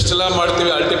 ಇಷ್ಟೆಲ್ಲ ಮಾಡ್ತೀವಿ,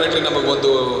 ಅಲ್ಟಿಮೇಟ್ಲಿ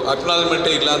ನಮಗೊಂದು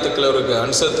ಅಕ್ನಾಲಜ್ಮೆಂಟೇ ಇಲ್ಲ ಅಂತ ಕೆಲವ್ರಿಗೆ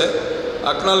ಅನಿಸುತ್ತೆ.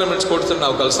 ಅಕ್ನಾಲಜ್ಮೆಂಟ್ಸ್ ಕೊಡ್ತಾರೆ,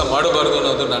 ನಾವು ಕೆಲಸ ಮಾಡಬಾರ್ದು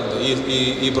ಅನ್ನೋದು ನಾನು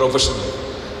ಈ profession.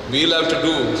 Will have to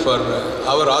do for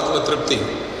our ಆತ್ಮತೃಪ್ತಿ.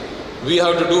 We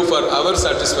have to do for our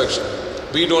satisfaction.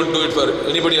 We don't do it for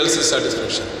anybody else's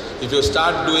satisfaction. If you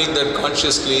start doing that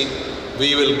consciously, we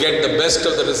will get the best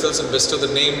of the results and best of the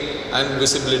name and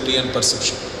visibility and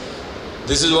perception.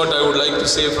 This is what I would like to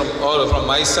say from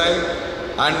my side,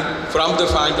 and from the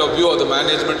point of view of the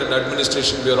management and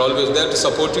administration, we are always there to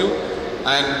support you,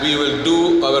 and we will do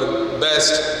our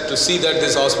best to see that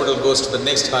this hospital goes to the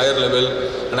next higher level,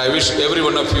 and I wish every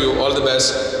one of you all the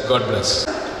best. God bless.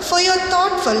 For your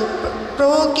thoughtful,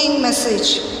 provoking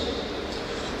message.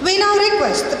 We now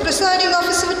request the presiding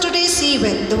officer for today's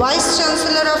event, the Vice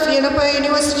Chancellor of Yenepoya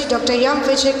University, Dr. M.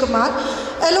 Vijay Kumar,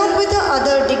 along with the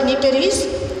other dignitaries,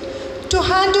 to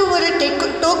hand over a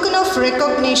token of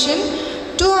recognition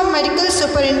to our Medical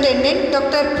Superintendent,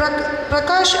 Dr.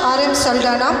 Prakash R.M.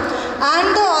 Saldana, and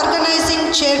the organizing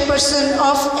chairperson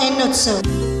of Utsav.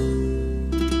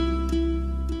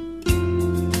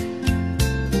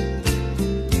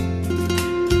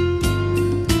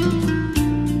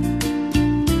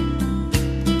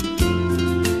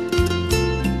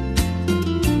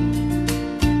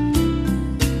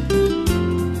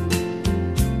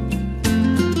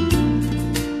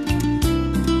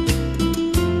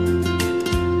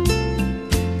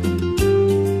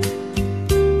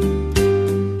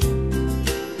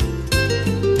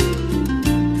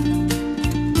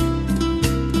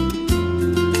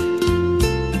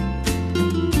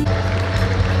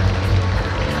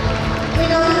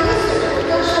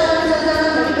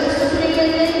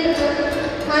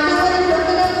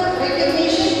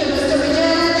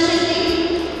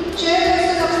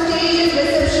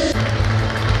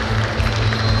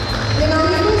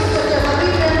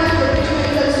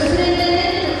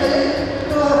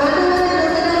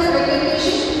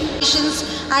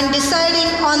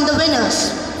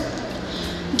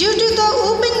 Due to the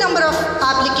whopping number of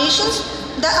applications,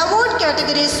 the award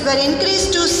categories were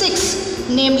increased to 6,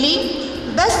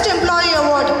 namely Best Employee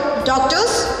Award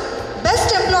Doctors, Best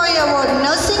Employee Award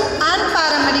Nursing and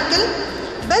Paramedical,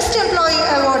 Best Employee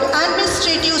Award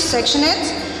Administrative Section Heads,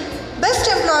 Best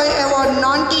Employee Award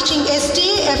Non-Teaching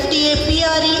STA, FTA,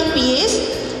 PRE, PAs,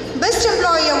 Best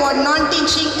Employee Award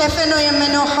Non-Teaching FNO,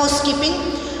 MNO Housekeeping,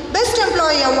 Best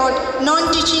Employee Award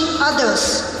Non-Teaching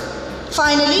Others.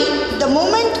 Finally, the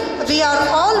moment we are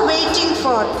all waiting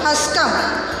for has come.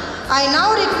 I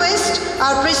now request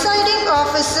our presiding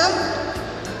officer,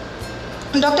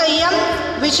 Dr. M.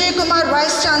 Vijay Kumar,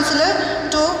 Vice Chancellor,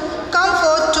 to come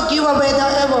forth to give away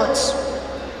the awards.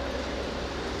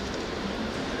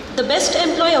 The Best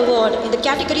Employee Award in the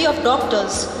category of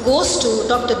doctors goes to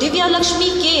Dr. Divya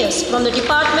Lakshmi K.S. from the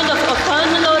Department of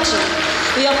Ophthalmology.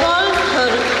 We applaud her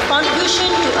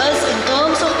contribution to us in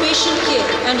terms of patient care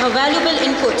and her valuable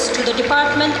inputs to the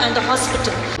department and the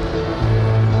hospital.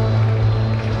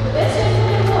 The Best